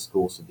political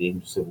discourse of the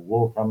English Civil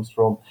War comes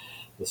from,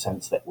 the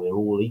sense that we're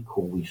all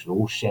equal, we should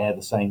all share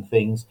the same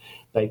things.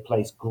 They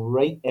place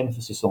great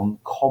emphasis on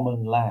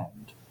common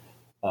land,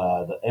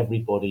 that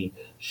everybody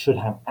should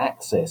have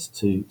access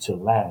to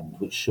land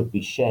which should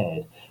be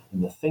shared.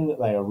 And the thing that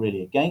they are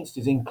really against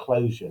is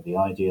enclosure, the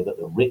idea that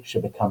the rich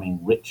are becoming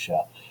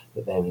richer,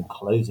 that they're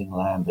enclosing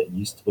land that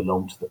used to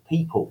belong to the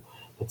people,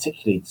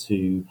 particularly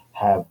to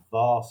have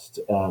vast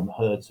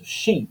herds of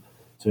sheep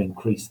to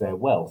increase their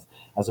wealth,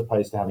 as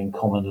opposed to having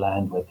common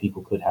land where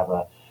people could have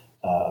a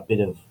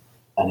bit of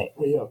an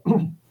area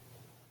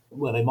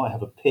where they might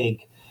have a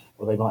pig,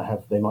 or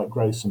they might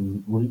grow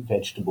some root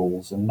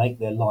vegetables and make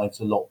their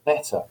lives a lot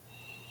better.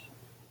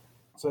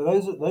 So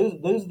those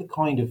are the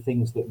kind of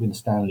things that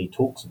Winstanley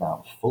talks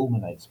about,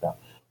 fulminates about.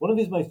 One of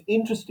his most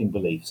interesting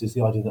beliefs is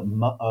the idea that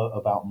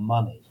about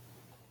money.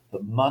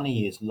 That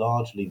money is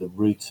largely the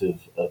root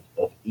of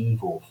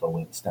evil for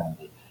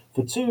Winstanley.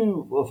 For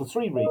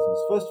three reasons.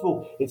 First of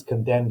all, it's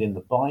condemned in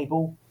the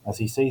Bible, as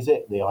he sees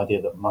it, the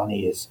idea that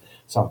money is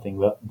something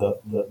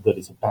that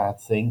is a bad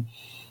thing.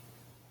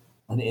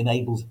 And it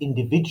enables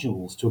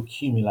individuals to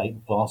accumulate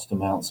vast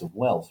amounts of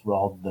wealth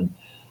rather than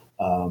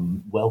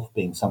wealth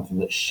being something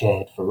that's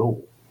shared for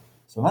all.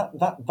 So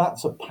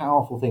that's a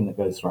powerful thing that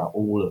goes throughout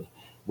all of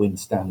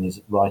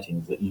Winstanley's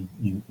writings, that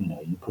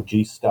you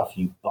produce stuff,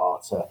 you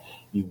barter,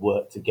 you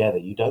work together.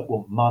 You don't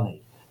want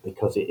money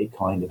because it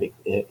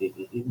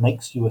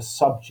makes you a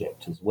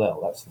subject as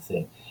well. That's the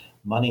thing.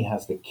 Money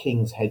has the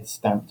king's head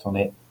stamped on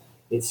it.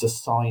 It's a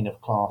sign of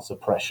class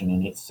oppression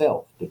in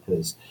itself,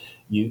 because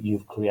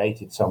you've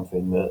created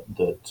something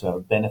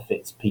that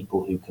benefits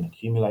people who can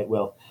accumulate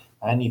wealth,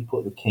 and you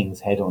put the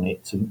king's head on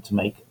it to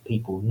make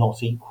people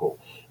not equal.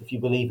 If you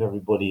believe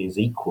everybody is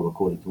equal,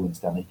 according to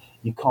Winstanley,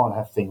 you can't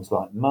have things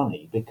like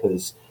money,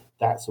 because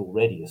that's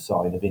already a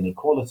sign of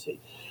inequality.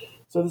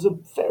 So there's a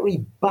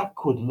very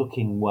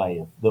backward-looking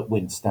way that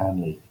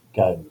Winstanley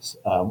goes,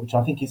 which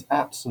I think is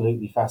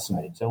absolutely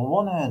fascinating. So on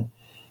one hand,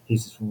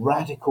 he's this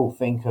radical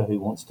thinker who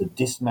wants to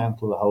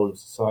dismantle the whole of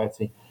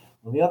society.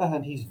 On the other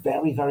hand, he's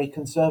very, very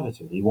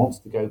conservative. He wants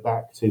to go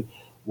back to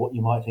what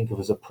you might think of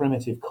as a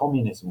primitive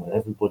communism, where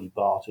everybody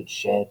bartered,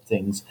 shared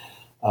things.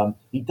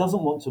 He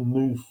doesn't want to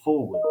move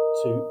forward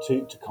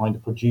to kind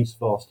of produce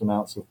vast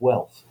amounts of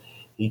wealth.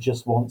 He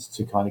just wants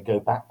to kind of go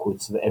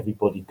backwards so that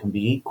everybody can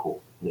be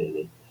equal,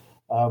 really.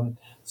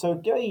 So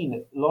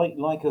again,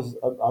 like as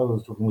I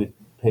was talking with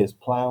Piers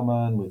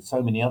Plowman, with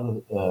so many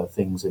other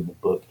things in the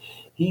book,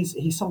 he's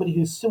somebody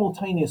who's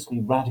simultaneously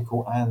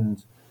radical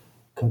and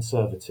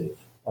conservative.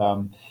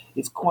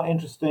 It's quite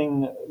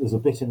interesting. There's a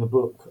bit in the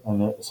book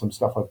and some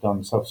stuff I've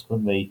done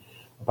subsequently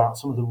about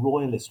some of the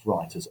royalist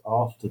writers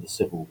after the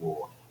Civil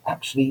War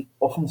actually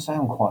often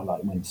sound quite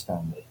like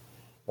Winstanley.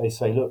 They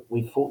say, look,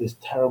 we fought this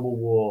terrible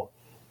war.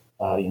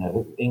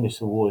 The English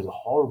Civil War is a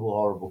horrible,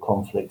 horrible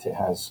conflict. It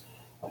has,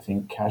 I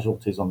think,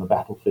 casualties on the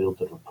battlefield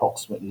that are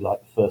approximately like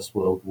the First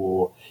World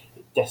War.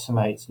 It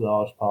decimates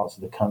large parts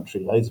of the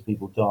country. Loads of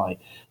people die.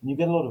 And you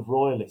get a lot of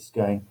royalists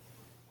going,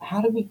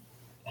 how do we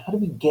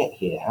get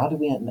here? How do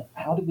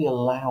we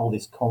allow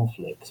this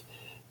conflict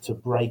to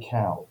break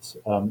out?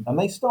 And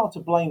they start to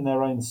blame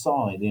their own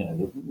side.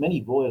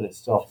 Many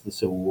royalists after the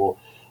Civil War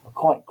are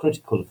quite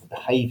critical of the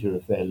behaviour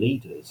of their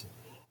leaders,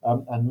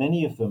 and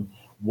many of them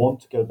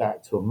want to go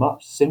back to a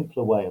much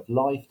simpler way of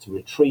life, to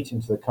retreat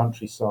into the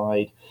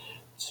countryside,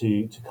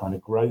 to kind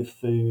of grow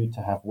food,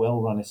 to have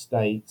well-run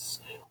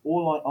estates.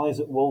 Or like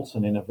Isaac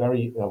Walton in a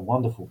very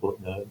wonderful book,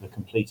 The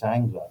Complete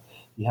Angler.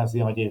 He has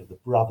the idea of the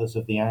brothers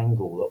of the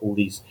angle, that all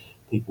these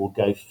people will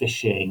go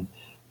fishing,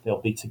 they'll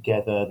be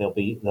together, there'll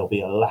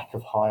be a lack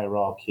of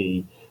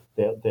hierarchy,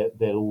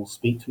 they'll all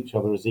speak to each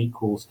other as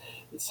equals.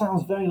 It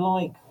sounds very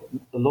like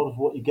a lot of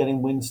what you get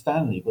in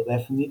Winstanley, but they're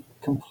from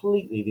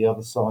completely the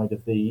other side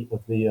of the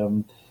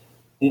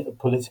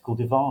political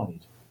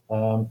divide.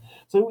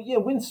 So yeah,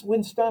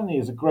 Winstanley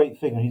is a great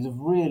figure. He's a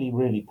really,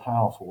 really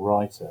powerful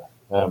writer.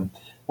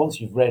 Once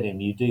you've read him,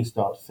 you do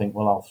start to think,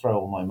 well, I'll throw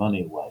all my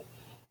money away.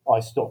 I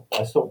stopped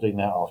doing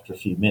that after a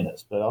few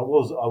minutes, but I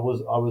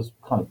was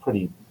kind of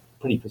pretty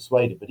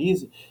persuaded. But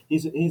he's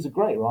a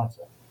great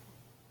writer.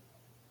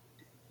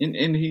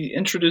 And he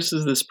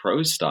introduces this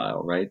prose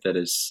style, right? That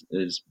is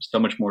so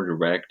much more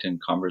direct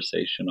and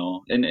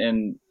conversational. And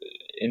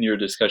in your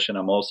discussion,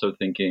 I'm also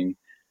thinking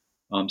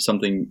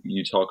something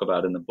you talk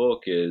about in the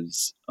book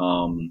is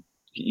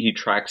he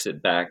tracks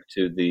it back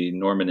to the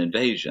Norman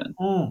invasion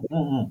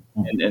and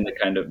the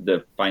kind of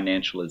the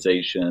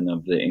financialization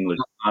of the English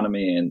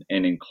economy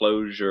and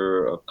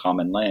enclosure of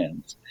common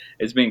lands.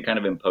 It's being kind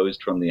of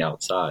imposed from the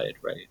outside,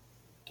 right?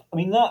 I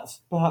mean,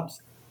 that's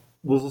perhaps,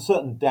 there's a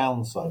certain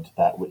downside to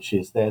that, which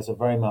is there's a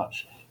very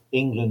much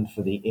England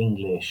for the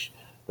English,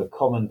 the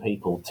common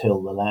people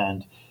till the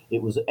land.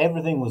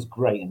 Everything was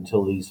great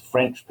until these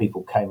French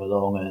people came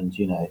along and,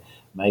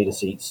 made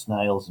us eat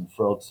snails and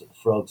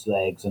frogs'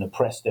 legs and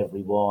oppressed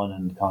everyone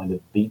and kind of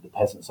beat the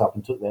peasants up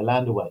and took their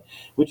land away,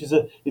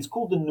 it's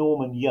called the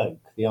Norman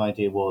yoke. The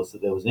idea was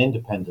that there was an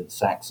independent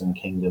Saxon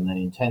kingdom, then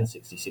in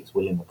 1066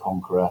 William the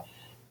Conqueror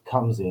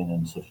comes in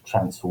and sort of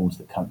transforms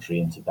the country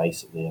into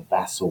basically a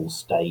vassal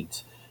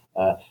state.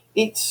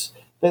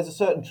 There's a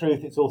certain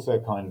truth. It's also a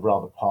kind of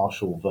rather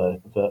partial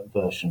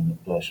version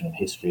of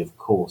history, of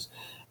course.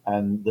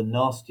 And the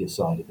nastier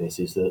side of this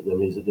is that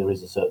there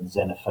is a certain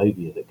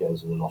xenophobia that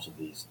goes with a lot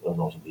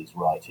of these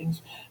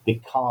writings,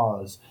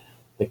 because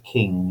the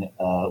king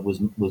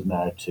was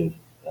married to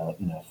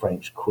a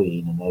French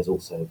queen, and there's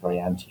also a very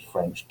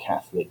anti-French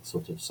Catholic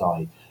sort of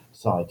side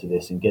to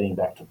this, and getting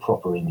back to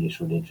proper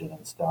English religion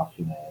and stuff.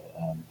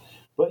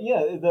 But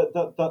yeah,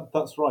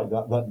 that's right.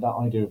 That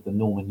idea of the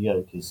Norman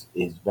yoke is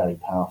very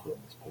powerful in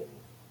this period.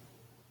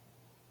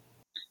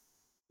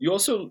 You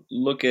also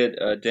look at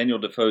Daniel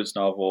Defoe's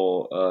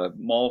novel,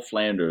 Moll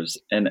Flanders,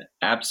 an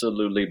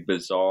absolutely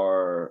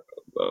bizarre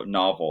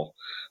novel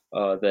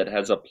that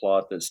has a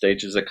plot that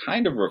stages a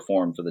kind of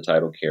reform for the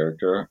title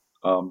character,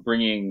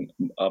 bringing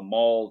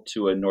Moll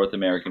to a North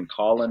American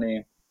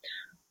colony.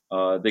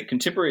 The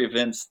contemporary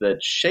events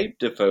that shape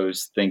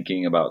Defoe's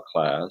thinking about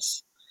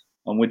class,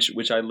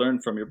 which I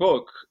learned from your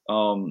book,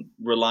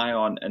 rely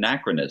on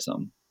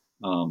anachronism.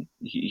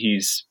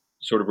 He's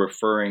sort of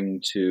referring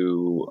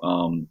to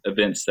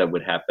events that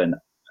would happen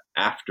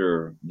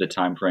after the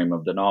time frame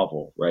of the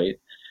novel, right?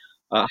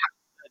 How does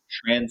the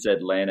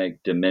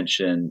transatlantic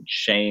dimension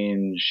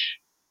change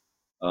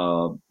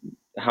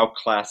how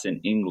class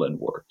in England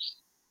works?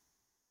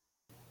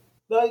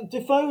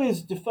 Defoe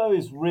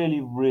is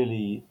really,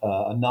 really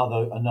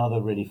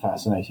another really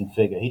fascinating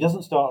figure. He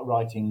doesn't start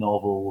writing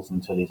novels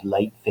until his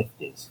late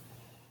 50s.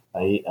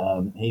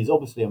 He's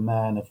obviously a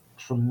man of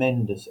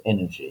tremendous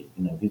energy.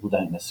 People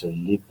don't necessarily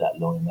live that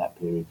long in that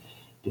period.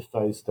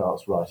 Defoe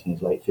starts writing in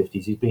his late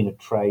 50s. He's been a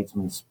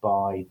tradesman,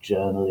 spy,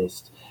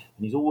 journalist,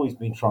 and he's always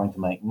been trying to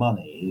make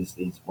money.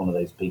 He's one of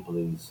those people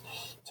who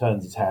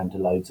turns his hand to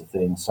loads of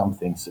things. Some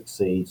things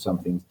succeed, some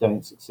things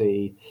don't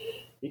succeed.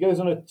 He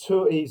goes on a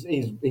tour. He's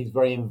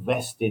very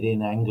invested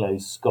in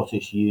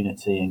Anglo-Scottish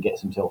unity and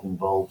gets himself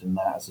involved in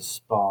that as a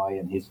spy.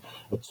 And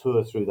a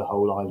tour through the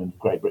whole island of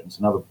Great Britain is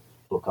another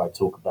book I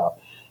talk about,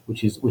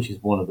 which is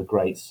one of the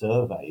great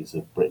surveys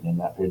of Britain in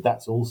that period.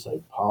 That's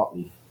also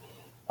partly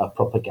a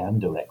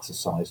propaganda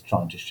exercise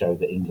trying to show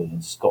that England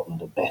and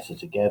Scotland are better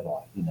together.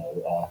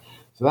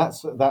 So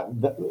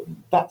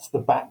that's the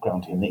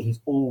background to him. That he's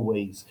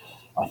always,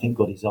 I think,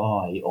 got his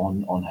eye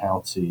on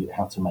how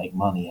to make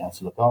money, how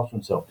to look after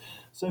himself.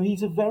 So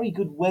he's a very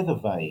good weather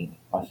vane,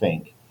 I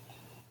think.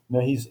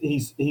 He's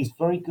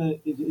very good.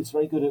 It's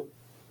very good at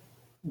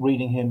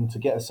reading him to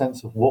get a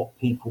sense of what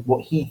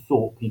he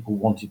thought people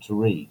wanted to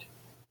read.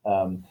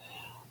 And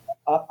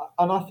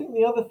I think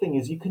the other thing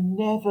is you can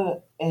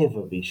never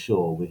ever be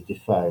sure with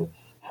Defoe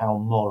how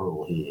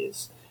moral he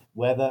is,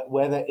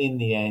 whether in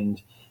the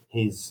end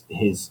his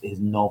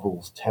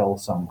novels tell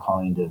some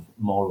kind of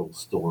moral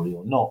story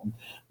or not.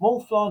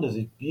 Moll Flanders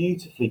is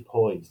beautifully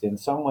poised. In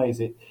some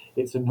ways,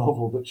 it's a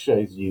novel that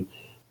shows you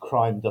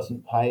crime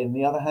doesn't pay. On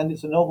the other hand,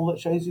 it's a novel that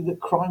shows you that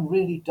crime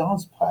really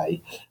does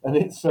pay, and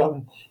it's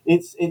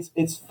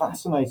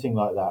fascinating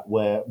like that,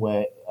 where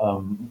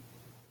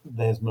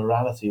there's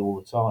morality all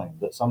the time,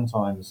 but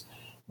sometimes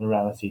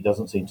morality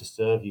doesn't seem to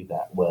serve you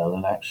that well,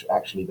 and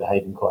actually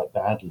behaving quite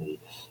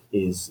badly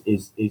is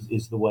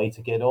the way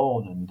to get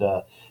on. And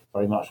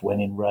very much when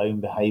in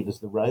Rome, behave as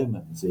the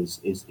Romans is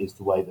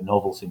the way the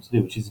novel seems to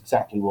do, which is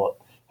exactly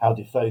how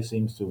Defoe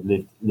seems to have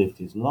lived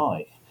his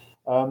life.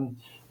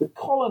 The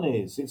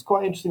colonies, it's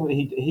quite interesting that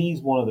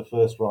he's one of the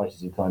first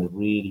writers who kind of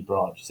really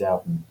branches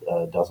out and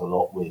does a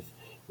lot with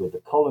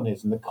the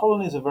colonies. And the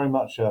colonies are very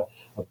much a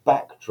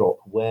backdrop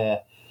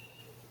where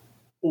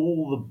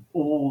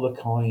all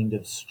the kind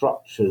of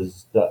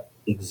structures that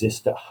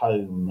exist at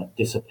home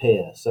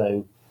disappear.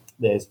 So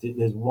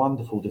there's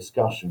wonderful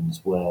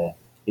discussions where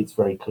it's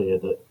very clear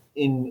that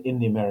in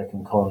the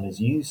American colonies,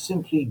 you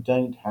simply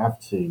don't have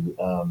to.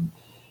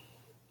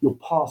 Your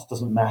past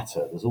doesn't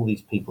matter. There's all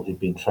these people who've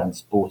been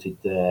transported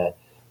there,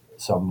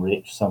 some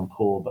rich, some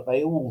poor, but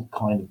they all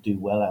kind of do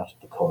well out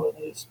of the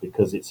colonies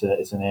because it's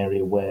an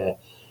area where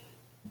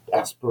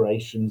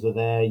aspirations are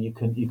there. You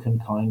can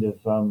kind of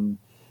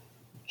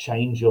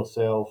change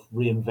yourself,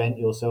 reinvent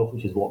yourself,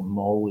 which is what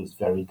Moll is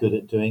very good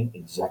at doing,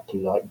 exactly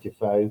like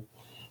Defoe.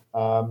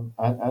 And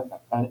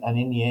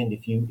in the end,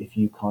 if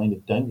you kind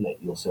of don't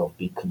let yourself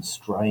be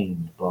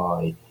constrained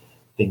by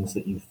things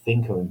that you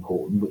think are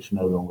important, which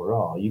no longer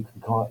are, you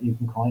can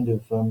kind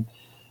of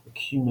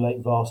accumulate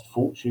vast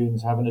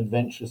fortunes, have an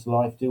adventurous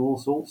life, do all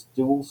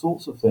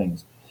sorts of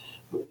things.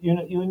 But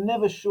you're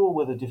never sure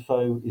whether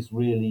Defoe is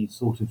really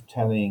sort of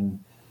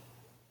telling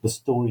the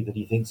story that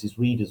he thinks his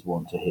readers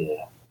want to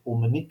hear, or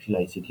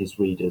manipulating his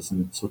readers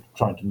and sort of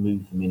trying to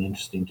move them in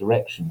interesting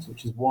directions,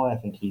 which is why I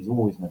think he's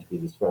always meant to be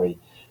this very,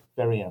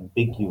 very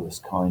ambiguous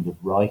kind of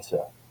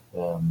writer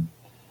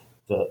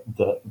that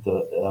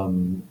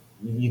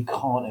you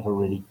can't ever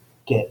really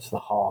get to the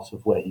heart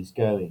of where he's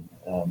going.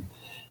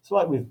 It's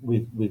like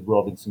with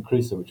Robinson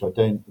Crusoe, which I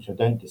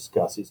don't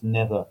discuss. It's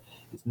never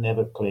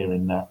clear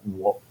in that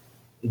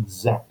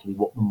exactly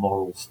what the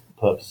moral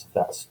purpose of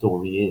that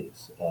story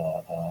is,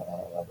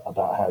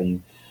 about how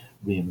you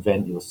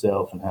reinvent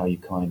yourself and how you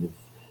kind of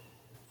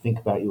think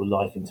about your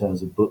life in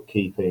terms of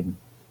bookkeeping.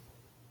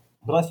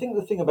 But I think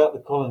the thing about the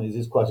colonies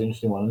is quite an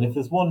interesting one. And if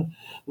there's one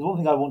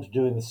thing I want to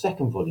do in the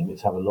second volume,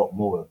 is have a lot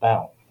more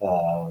about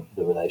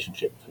the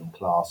relationship between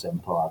class,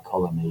 empire,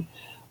 colony.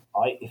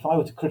 If I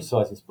were to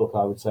criticise this book,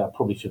 I would say I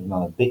probably should have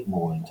done a bit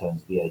more in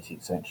terms of the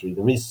 18th century.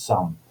 There is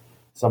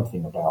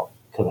something about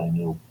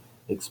colonial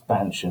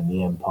expansion,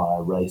 the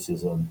empire,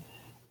 racism.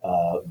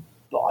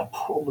 But I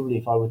probably,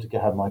 if I were to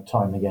have my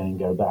time again and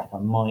go back, I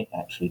might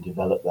actually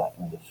develop that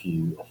in a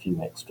few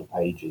extra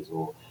pages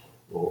or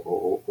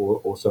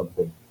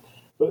something.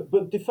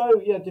 But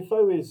Defoe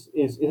is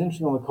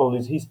interesting on the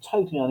colonies. He's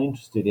totally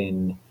uninterested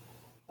in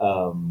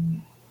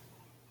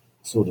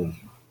sort of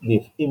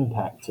the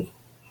impact of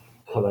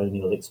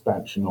colonial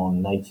expansion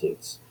on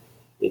natives.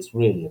 It's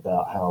really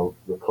about how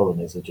the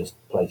colonies are just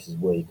places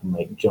where you can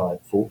make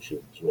giant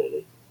fortunes,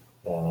 really.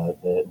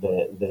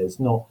 There's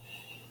not.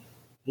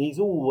 He's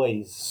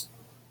always.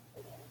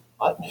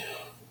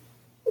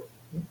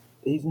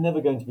 He's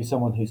never going to be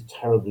someone who's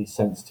terribly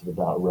sensitive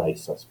about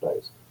race, I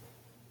suppose.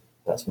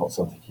 That's not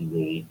something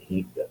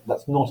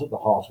that's not at the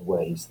heart of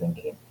where he's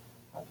thinking,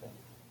 I think.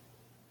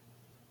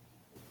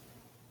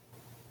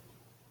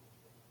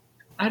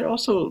 I'd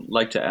also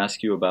like to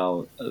ask you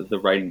about the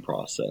writing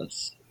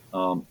process.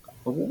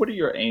 What are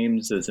your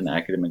aims as an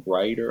academic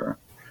writer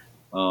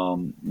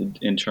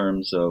in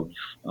terms of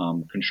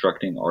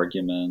constructing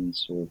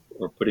arguments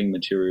or putting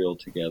material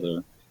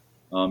together?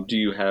 Do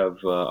you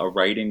have a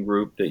writing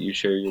group that you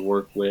share your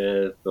work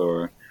with,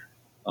 or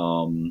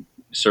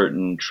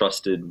certain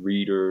trusted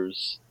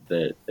readers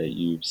that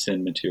you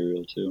send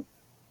material to?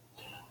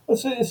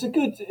 It's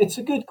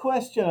a good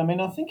question. I mean,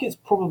 I think it's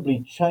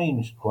probably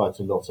changed quite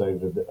a lot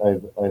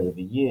over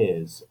the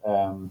years.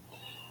 I mean,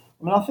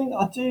 I think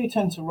I do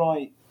tend to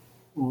write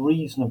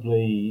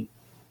reasonably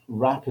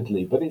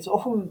rapidly, but I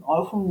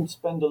often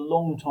spend a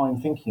long time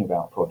thinking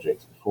about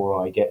projects before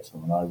I get to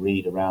them, and I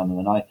read around them,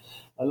 and I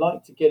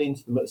like to get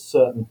into them at a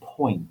certain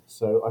point.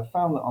 So I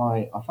found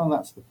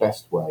that's the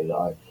best way.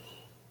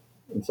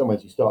 In some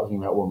ways, you start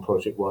thinking about one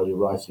project while you're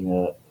writing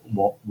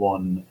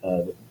one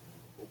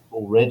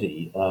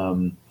already.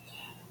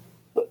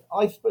 But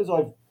I suppose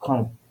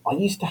I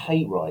used to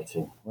hate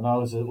writing when I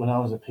was a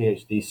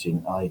PhD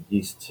student. I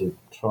used to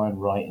try and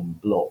write in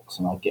blocks,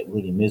 and I'd get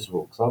really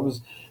miserable because I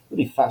was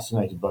really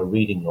fascinated by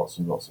reading lots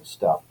and lots of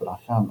stuff. But I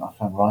found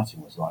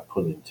writing was like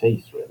pulling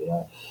teeth, really.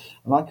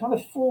 And I kind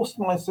of forced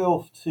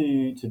myself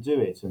to do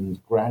it,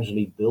 and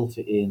gradually built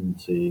it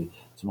into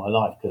my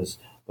life, because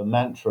the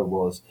mantra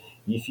was,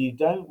 if you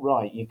don't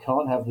write, you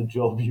can't have the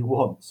job you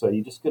want. So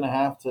you're just going to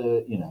have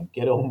to,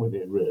 get on with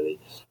it, really.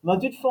 And I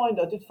did find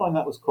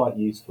that was quite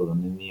useful.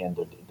 And in the end,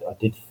 I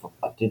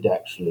did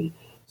actually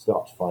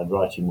start to find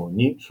writing more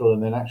neutral,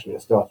 and then actually I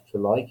started to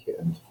like it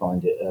and to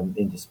find it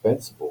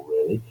indispensable,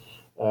 really.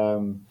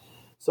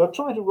 So I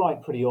try to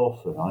write pretty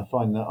often. I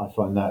find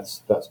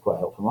that's quite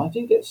helpful. I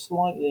do get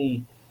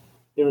slightly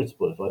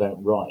irritable if I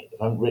don't write. If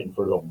I haven't written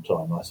for a long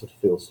time, I sort of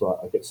feel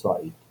I get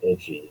slightly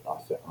edgy.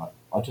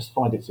 I just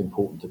find it's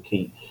important to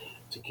keep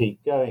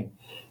going.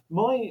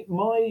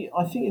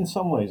 I think in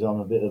some ways I'm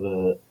a bit of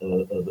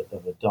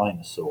a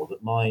dinosaur.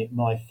 That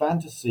my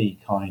fantasy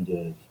kind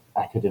of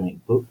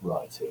academic book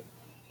writing.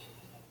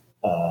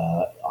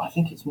 I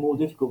think it's more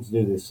difficult to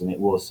do this than it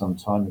was some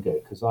time ago,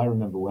 because I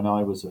remember when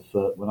I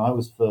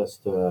was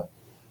first a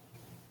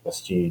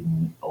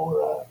student or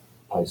a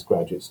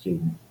postgraduate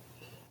student,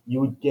 you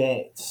would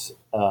get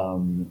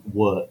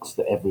works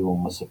that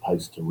everyone was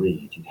supposed to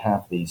read. You'd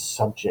have these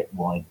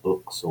subject-wide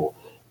books or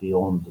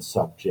beyond the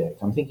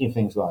subject. I'm thinking of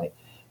things like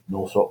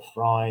Northrop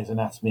Frye's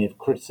Anatomy of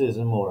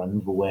Criticism, or I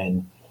remember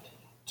when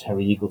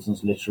Terry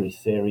Eagleton's Literary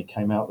Theory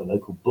came out. The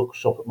local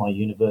bookshop at my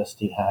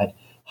university had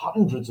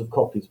hundreds of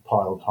copies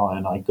piled high,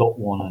 and I got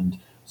one and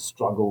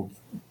struggled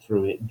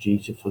through it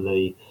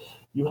dutifully.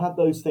 You had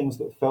those things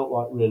that felt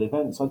like real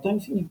events. I don't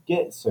think you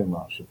get so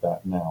much of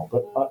that now,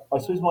 but I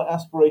suppose my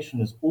aspiration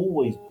has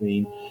always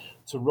been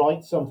to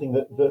write something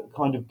that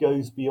kind of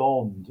goes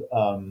beyond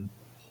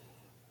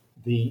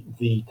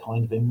the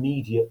kind of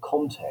immediate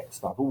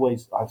context. I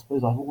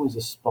suppose I've always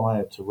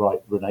aspired to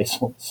write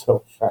Renaissance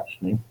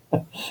self-fashioning,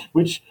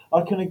 which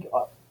I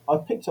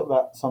picked up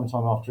that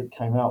sometime after it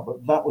came out,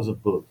 but that was a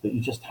book that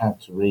you just had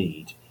to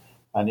read,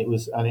 and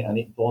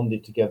it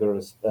bonded together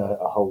as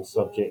a whole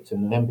subject,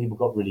 and then people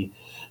got really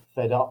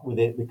fed up with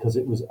it because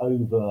it was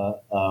over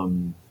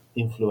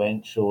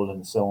influential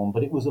and so on.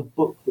 But it was a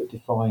book that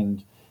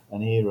defined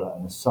an era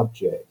and a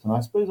subject, and I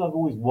suppose I've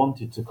always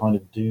wanted to kind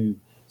of do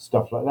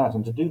stuff like that.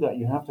 And to do that,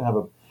 you have to have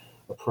a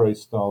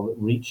prose style that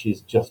reaches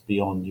just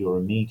beyond your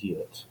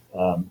immediate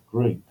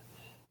group.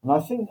 And I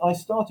think I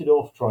started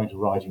off trying to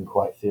write in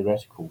quite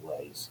theoretical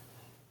ways.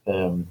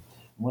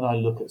 When I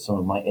look at some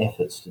of my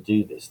efforts to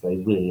do this, they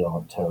really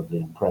aren't terribly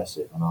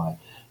impressive. And I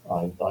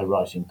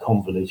write in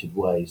convoluted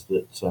ways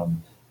that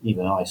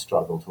even I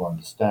struggle to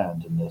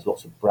understand. And there's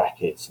lots of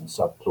brackets and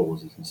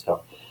subclauses and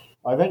stuff.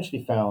 I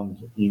eventually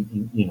found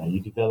you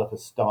develop a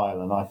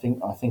style, and I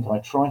think I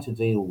try to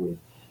deal with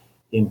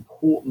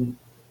important,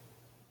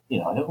 I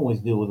don't always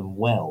deal with them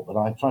well, but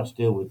I try to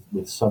deal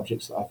with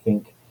subjects that I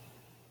think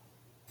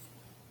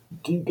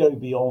do go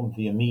beyond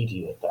the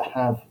immediate,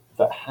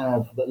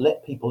 that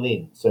let people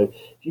in. So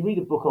if you read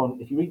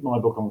my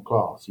book on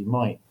class, you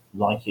might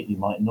like it, you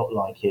might not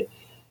like it.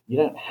 You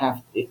don't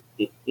have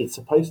it's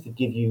supposed to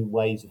give you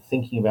ways of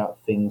thinking about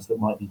things that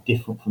might be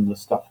different from the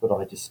stuff that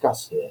I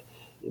discuss here.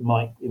 It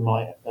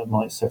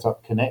might set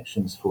up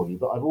connections for you,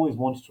 but I've always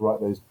wanted to write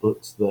those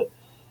books that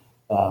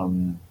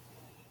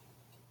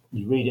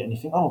you read it and you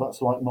think, oh,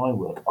 that's like my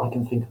work. I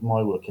can think of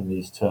my work in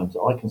these terms.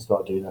 I can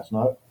start doing that.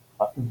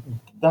 And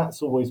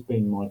that's always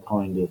been my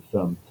kind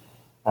of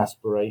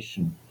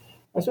aspiration.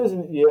 I suppose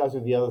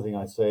the other thing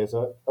I'd say is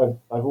I've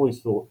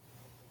always thought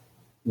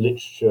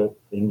English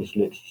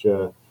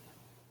literature,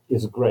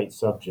 is a great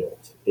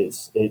subject.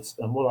 It's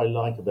and what I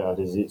like about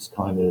it is its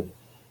kind of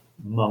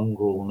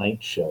mongrel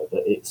nature.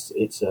 That it's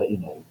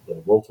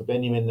Walter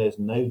Benjamin. There's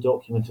no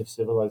document of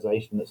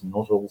civilization that's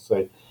not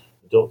also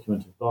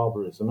document of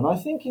barbarism. And I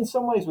think in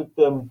some ways with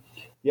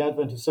the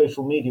advent of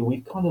social media,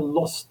 we've kind of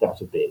lost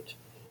that a bit,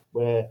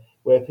 where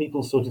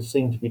people sort of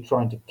seem to be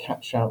trying to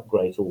catch out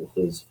great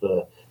authors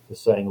for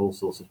saying all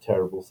sorts of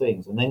terrible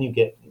things. And then you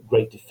get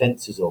great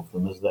defences of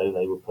them as though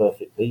they were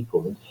perfect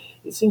people. And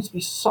it seems to be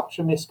such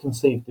a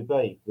misconceived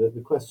debate that the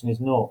question is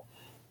not,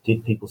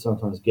 did people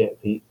sometimes get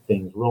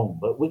things wrong,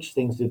 but which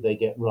things did they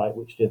get right,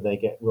 which did they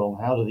get wrong?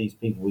 How do these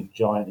people with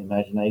giant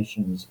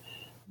imaginations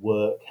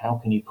work? How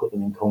can you put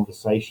them in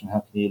conversation?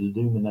 How can you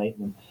illuminate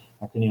them?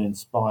 How can you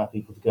inspire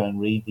people to go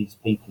and read these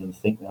people and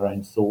think their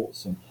own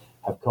thoughts and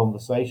have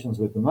conversations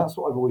with them? That's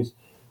what I've always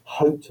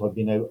hoped I'd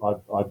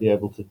be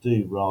able to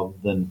do, rather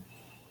than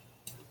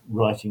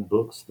writing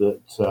books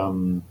that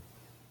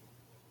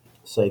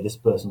say this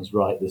person's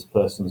right, this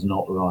person's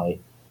not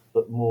right,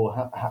 but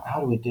more how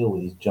do we deal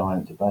with these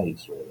giant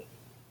debates, really?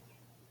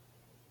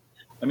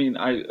 I mean,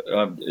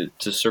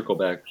 to circle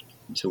back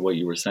to what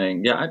you were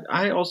saying,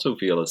 I also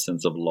feel a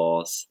sense of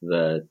loss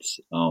that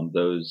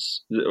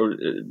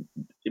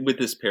with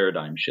this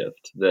paradigm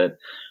shift, that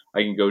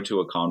I can go to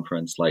a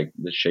conference like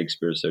the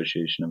Shakespeare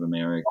Association of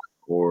America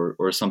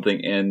or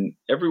something, and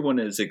everyone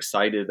is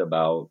excited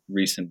about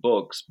recent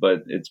books,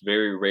 but it's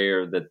very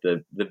rare that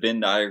the Venn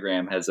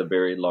diagram has a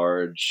very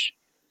large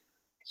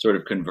sort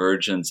of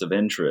convergence of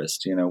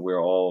interest.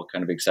 We're all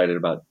kind of excited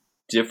about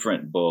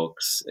different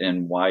books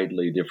in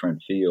widely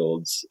different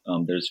fields.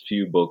 There's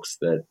few books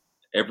that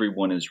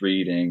everyone is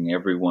reading,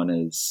 everyone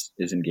is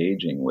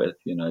engaging with,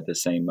 at the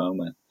same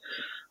moment.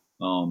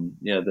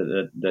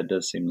 That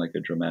does seem like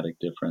a dramatic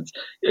difference.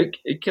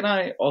 Can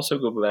I also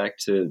go back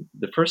to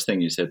the first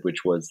thing you said,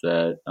 which was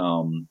that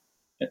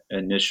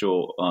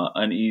initial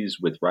unease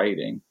with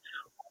writing?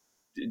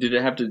 Did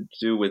it have to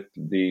do with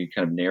the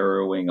kind of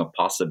narrowing of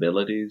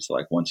possibilities?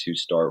 Like once you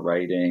start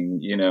writing,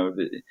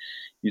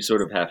 you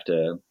sort of have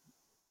to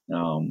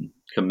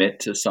commit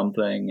to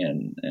something,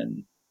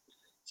 and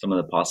some of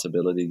the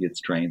possibility gets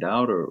drained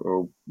out,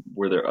 or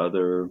were there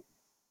other?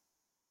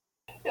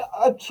 Yeah,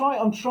 I'm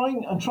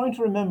trying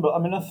to remember. I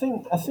mean, I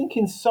think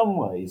in some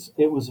ways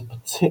it was a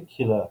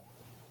particular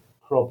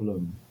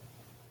problem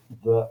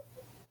that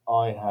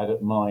I had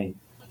at my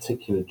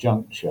particular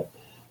juncture.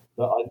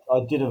 That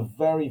I did a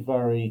very,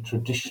 very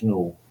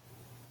traditional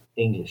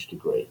English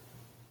degree,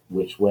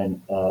 which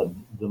when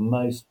the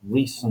most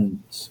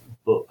recent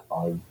book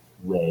I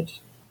read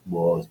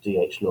was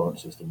D.H.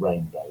 Lawrence's The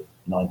Rainbow,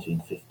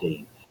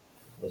 1915.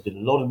 I did a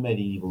lot of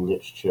medieval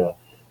literature.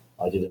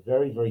 I did a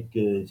very, very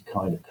good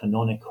kind of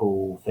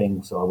canonical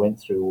thing. So I went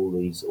through all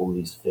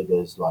these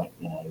figures like,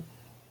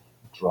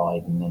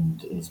 Dryden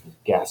and Elizabeth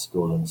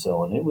Gaskell and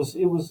so on. It was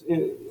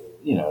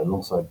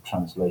alongside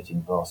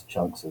translating vast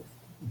chunks of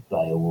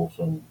Beowulf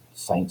and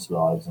Saints'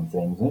 Lives and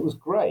things, and it was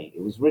great.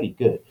 It was really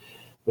good,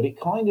 but it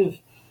kind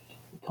of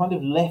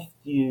left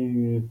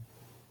you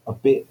a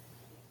bit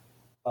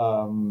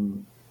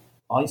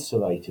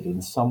isolated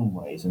in some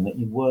ways, and that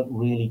you weren't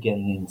really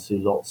getting into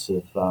lots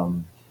of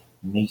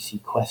meaty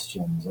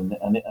questions, and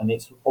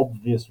its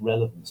obvious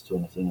relevance to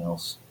anything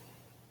else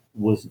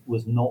was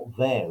not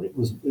there. It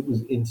was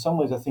in some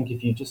ways, I think,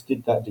 if you just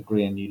did that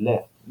degree and you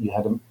left, you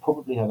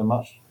probably had a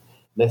much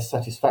less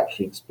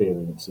satisfactory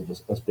experience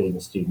as being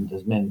a student,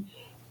 as men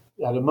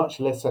had a much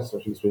less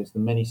satisfactory experience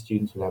than many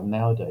students would have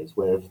nowadays,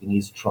 where everything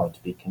is tried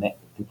to be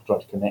connected. People try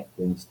to connect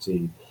things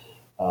to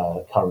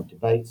current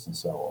debates and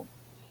so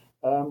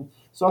on.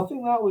 So I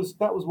think that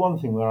was one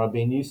thing where I've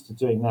been used to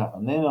doing that,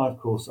 and then of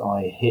course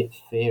I hit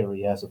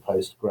theory as a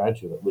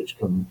postgraduate, which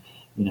can,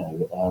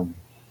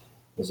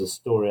 there's a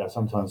story I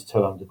sometimes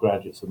tell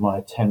undergraduates of my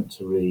attempt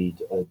to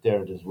read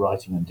Derrida's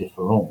Writing and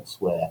Difference,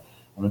 where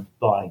I'm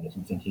buying it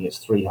and thinking it's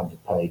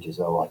 300 pages.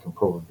 Oh, I can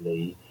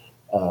probably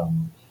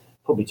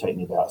take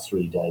me about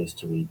 3 days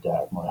to read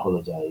that at my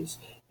holidays.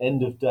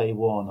 End of day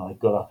one, I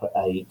got up at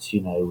 8,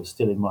 was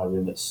still in my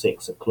room at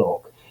 6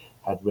 o'clock,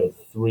 had read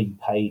 3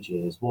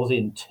 pages, was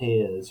in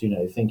tears,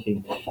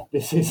 thinking,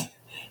 this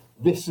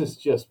has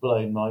just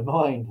blown my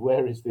mind.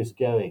 Where is this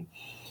going?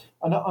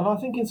 And I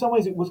think in some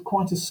ways it was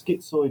quite a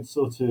schizoid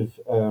sort of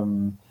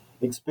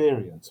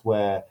experience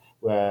where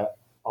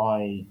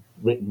I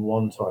written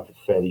one type of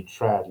fairly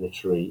trad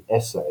literary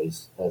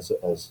essays as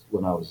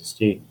when I was a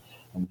student,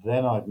 and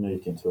then I'd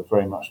moved into a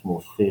very much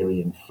more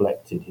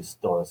theory-inflected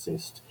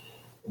historicist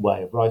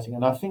way of writing.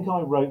 And I think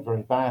I wrote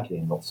very badly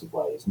in lots of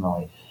ways, and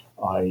I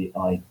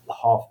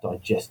half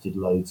digested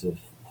loads of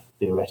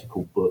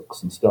theoretical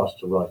books and started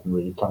to write in a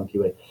really clunky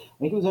way. I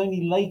think it was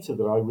only later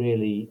that I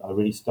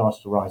really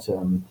started to write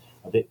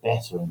a bit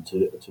better and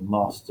to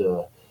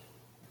master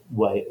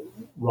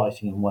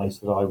writing in ways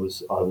that I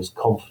was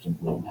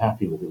confident with and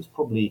happy with. It was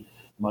probably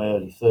my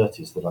early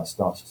 30s that I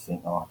started to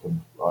think, I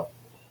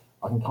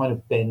can kind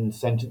of bend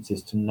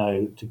sentences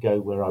to go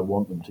where I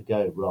want them to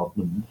go, rather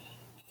than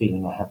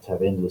feeling I have to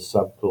have endless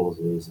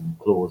subclauses and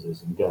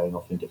clauses and going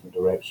off in different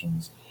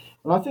directions.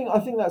 And I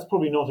think that's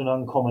probably not an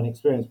uncommon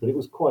experience, but it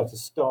was quite a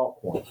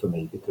start point for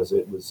me, because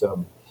it was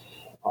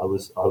I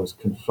was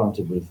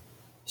confronted with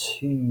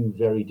 2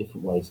 very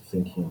different ways of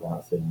thinking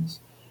about things,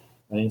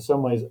 and in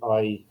some ways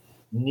I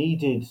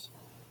needed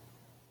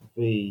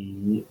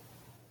the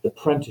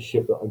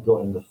apprenticeship that I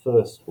got in the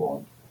first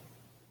one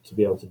to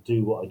be able to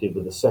do what I did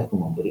with the second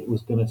one, but it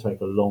was going to take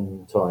a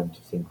long time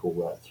to think all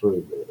that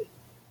through, really.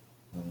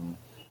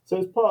 So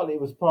it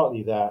was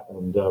partly that,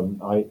 and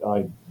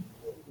I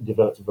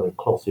developed a very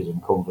clotted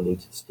and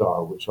convoluted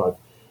style, which I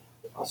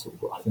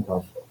think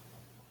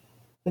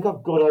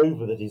I've got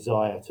over the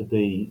desire to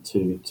be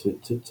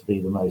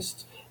the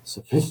most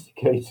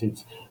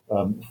sophisticated,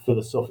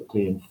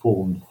 philosophically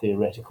informed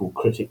theoretical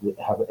critic that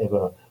have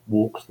ever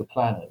walked the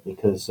planet,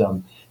 because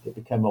it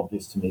became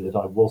obvious to me that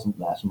I wasn't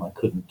that and I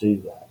couldn't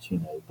do that,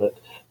 But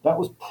that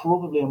was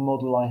probably a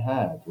model I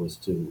had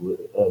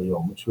early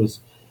on, which was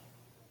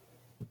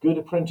a good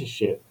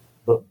apprenticeship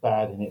but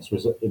bad in its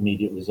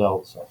immediate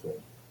results, I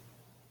think.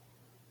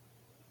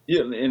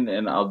 Yeah,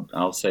 and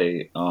I'll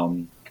say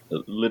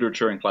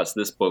literature in class.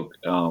 This book,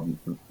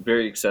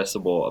 very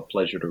accessible, a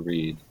pleasure to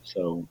read.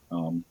 So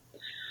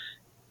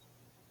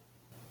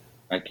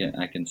I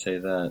can say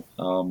that.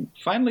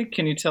 Finally,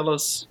 can you tell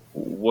us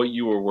what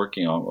you were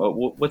working on?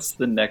 What's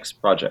the next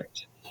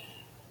project?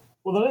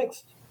 Well, the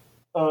next,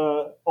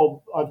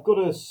 I've got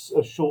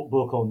a short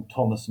book on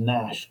Thomas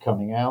Nashe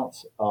coming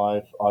out.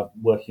 I'm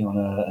working on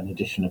an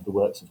edition of the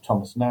works of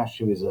Thomas Nashe,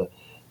 who is a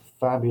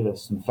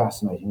fabulous and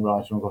fascinating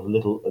writer. I've got a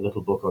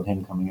little book on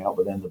him coming out,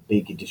 but then the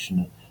big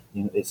edition,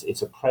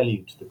 it's a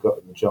prelude to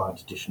the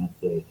giant edition of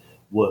the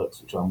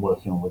works, which I'm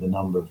working on with a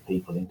number of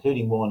people,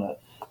 including one at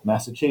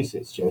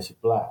Massachusetts, Joseph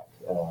Black.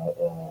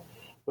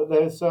 But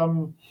there's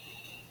I'm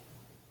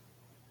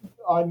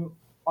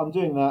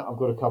doing that. I've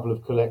got a couple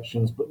of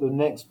collections, but the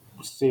next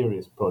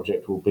serious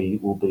project will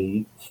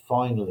be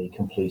finally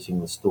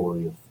completing the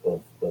story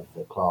of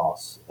the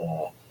class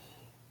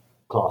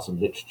and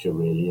literature,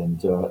 really, and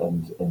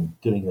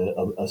doing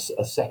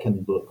a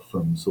second book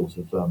from sort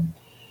of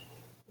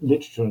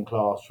literature and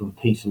class from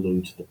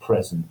Peterloo to the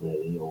present,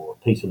 really, or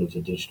Peterloo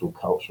to digital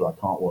culture. I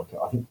can't work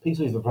out. I think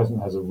Peterloo to the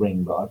present has a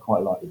ring, but I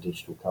quite like the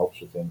digital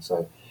culture thing,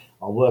 so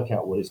I'll work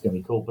out what it's going to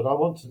be called. But I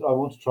want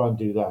to try and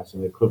do that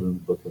in an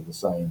equivalent book of the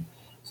same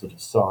sort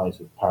of size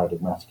with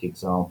paradigmatic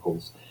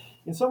examples.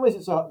 In some ways,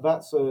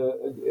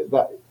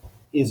 that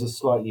is a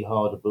slightly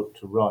harder book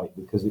to write,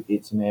 because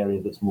it's an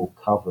area that's more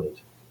covered,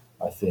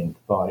 I think,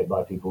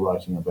 by people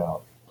writing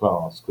about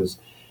class. Because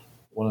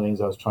one of the things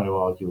I was trying to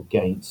argue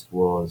against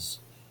was,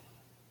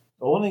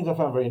 one of the things I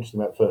found very interesting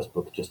about the first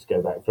book, just to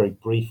go back very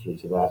briefly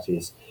to that,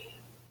 is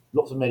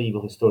lots of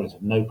medieval historians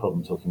have no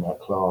problem talking about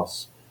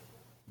class.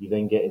 You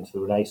then get into the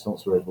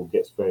Renaissance, where everyone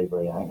gets very,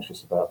 very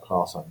anxious about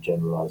class. I'm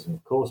generalising,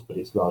 of course, but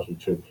it's largely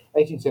true.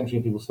 18th century,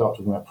 people start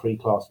talking about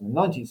pre-class. In the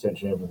 19th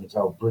century, everyone thinks,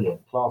 oh,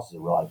 brilliant, class has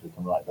arrived, we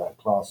can write about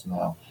class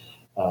now.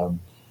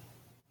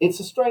 it's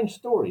a strange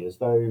story, as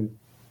though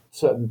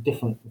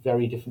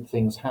very different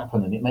things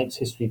happen, and it makes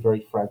history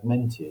very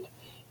fragmented.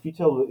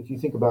 If you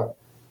think about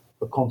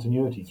a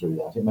continuity through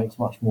that, it makes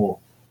much more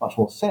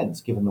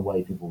sense given the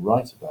way people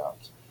write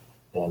about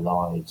their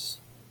lives,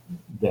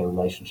 their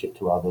relationship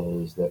to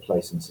others, their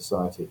place in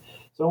society.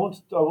 So I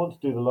want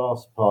to do the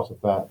last part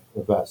of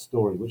that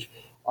story, which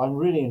I'm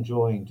really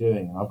enjoying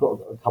doing. And I've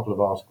got a couple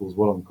of articles,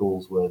 one on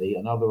Galsworthy,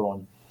 another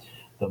on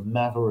the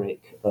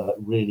maverick,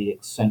 really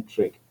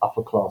eccentric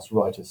upper class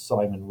writer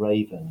Simon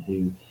Raven,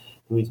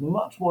 who is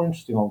much more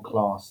interesting on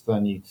class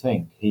than you'd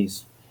think.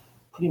 He's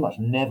pretty much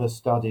never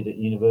studied at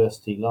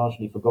university,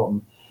 largely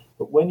forgotten.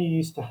 But when you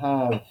used to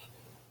have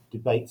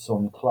debates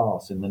on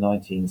class in the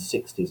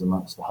 1960s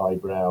amongst the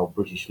highbrow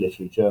British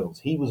literary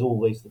journals, he was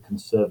always the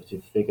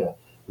conservative figure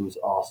who was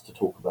asked to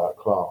talk about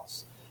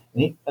class.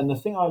 And the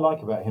thing I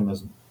like about him,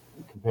 as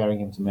comparing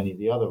him to many of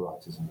the other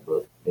writers in the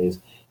book, is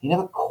he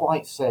never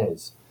quite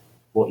says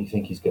what you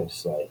think he's going to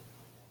say.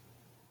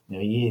 You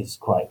know, he is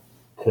quite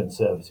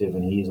conservative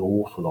and he is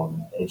awful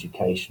on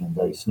education and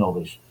very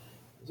snobbish.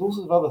 There's all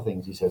sorts of other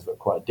things he says that are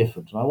quite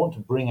different. And I want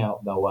to bring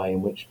out the way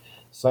in which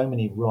so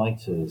many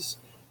writers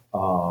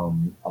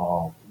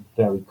are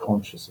very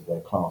conscious of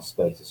their class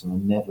status and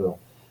are never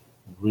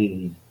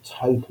really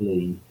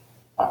totally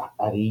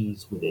at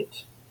ease with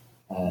it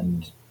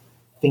and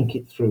think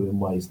it through in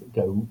ways that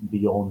go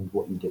beyond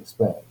what you'd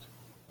expect.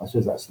 I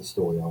suppose that's the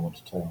story I want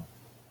to tell.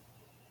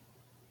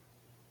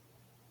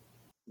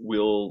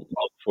 We'll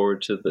look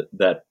forward to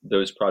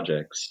those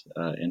projects.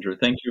 Andrew,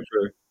 thank you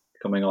for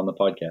coming on the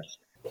podcast.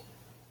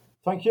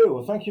 Thank you.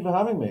 Well, thank you for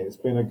having me. It's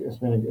been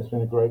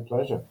a great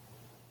pleasure.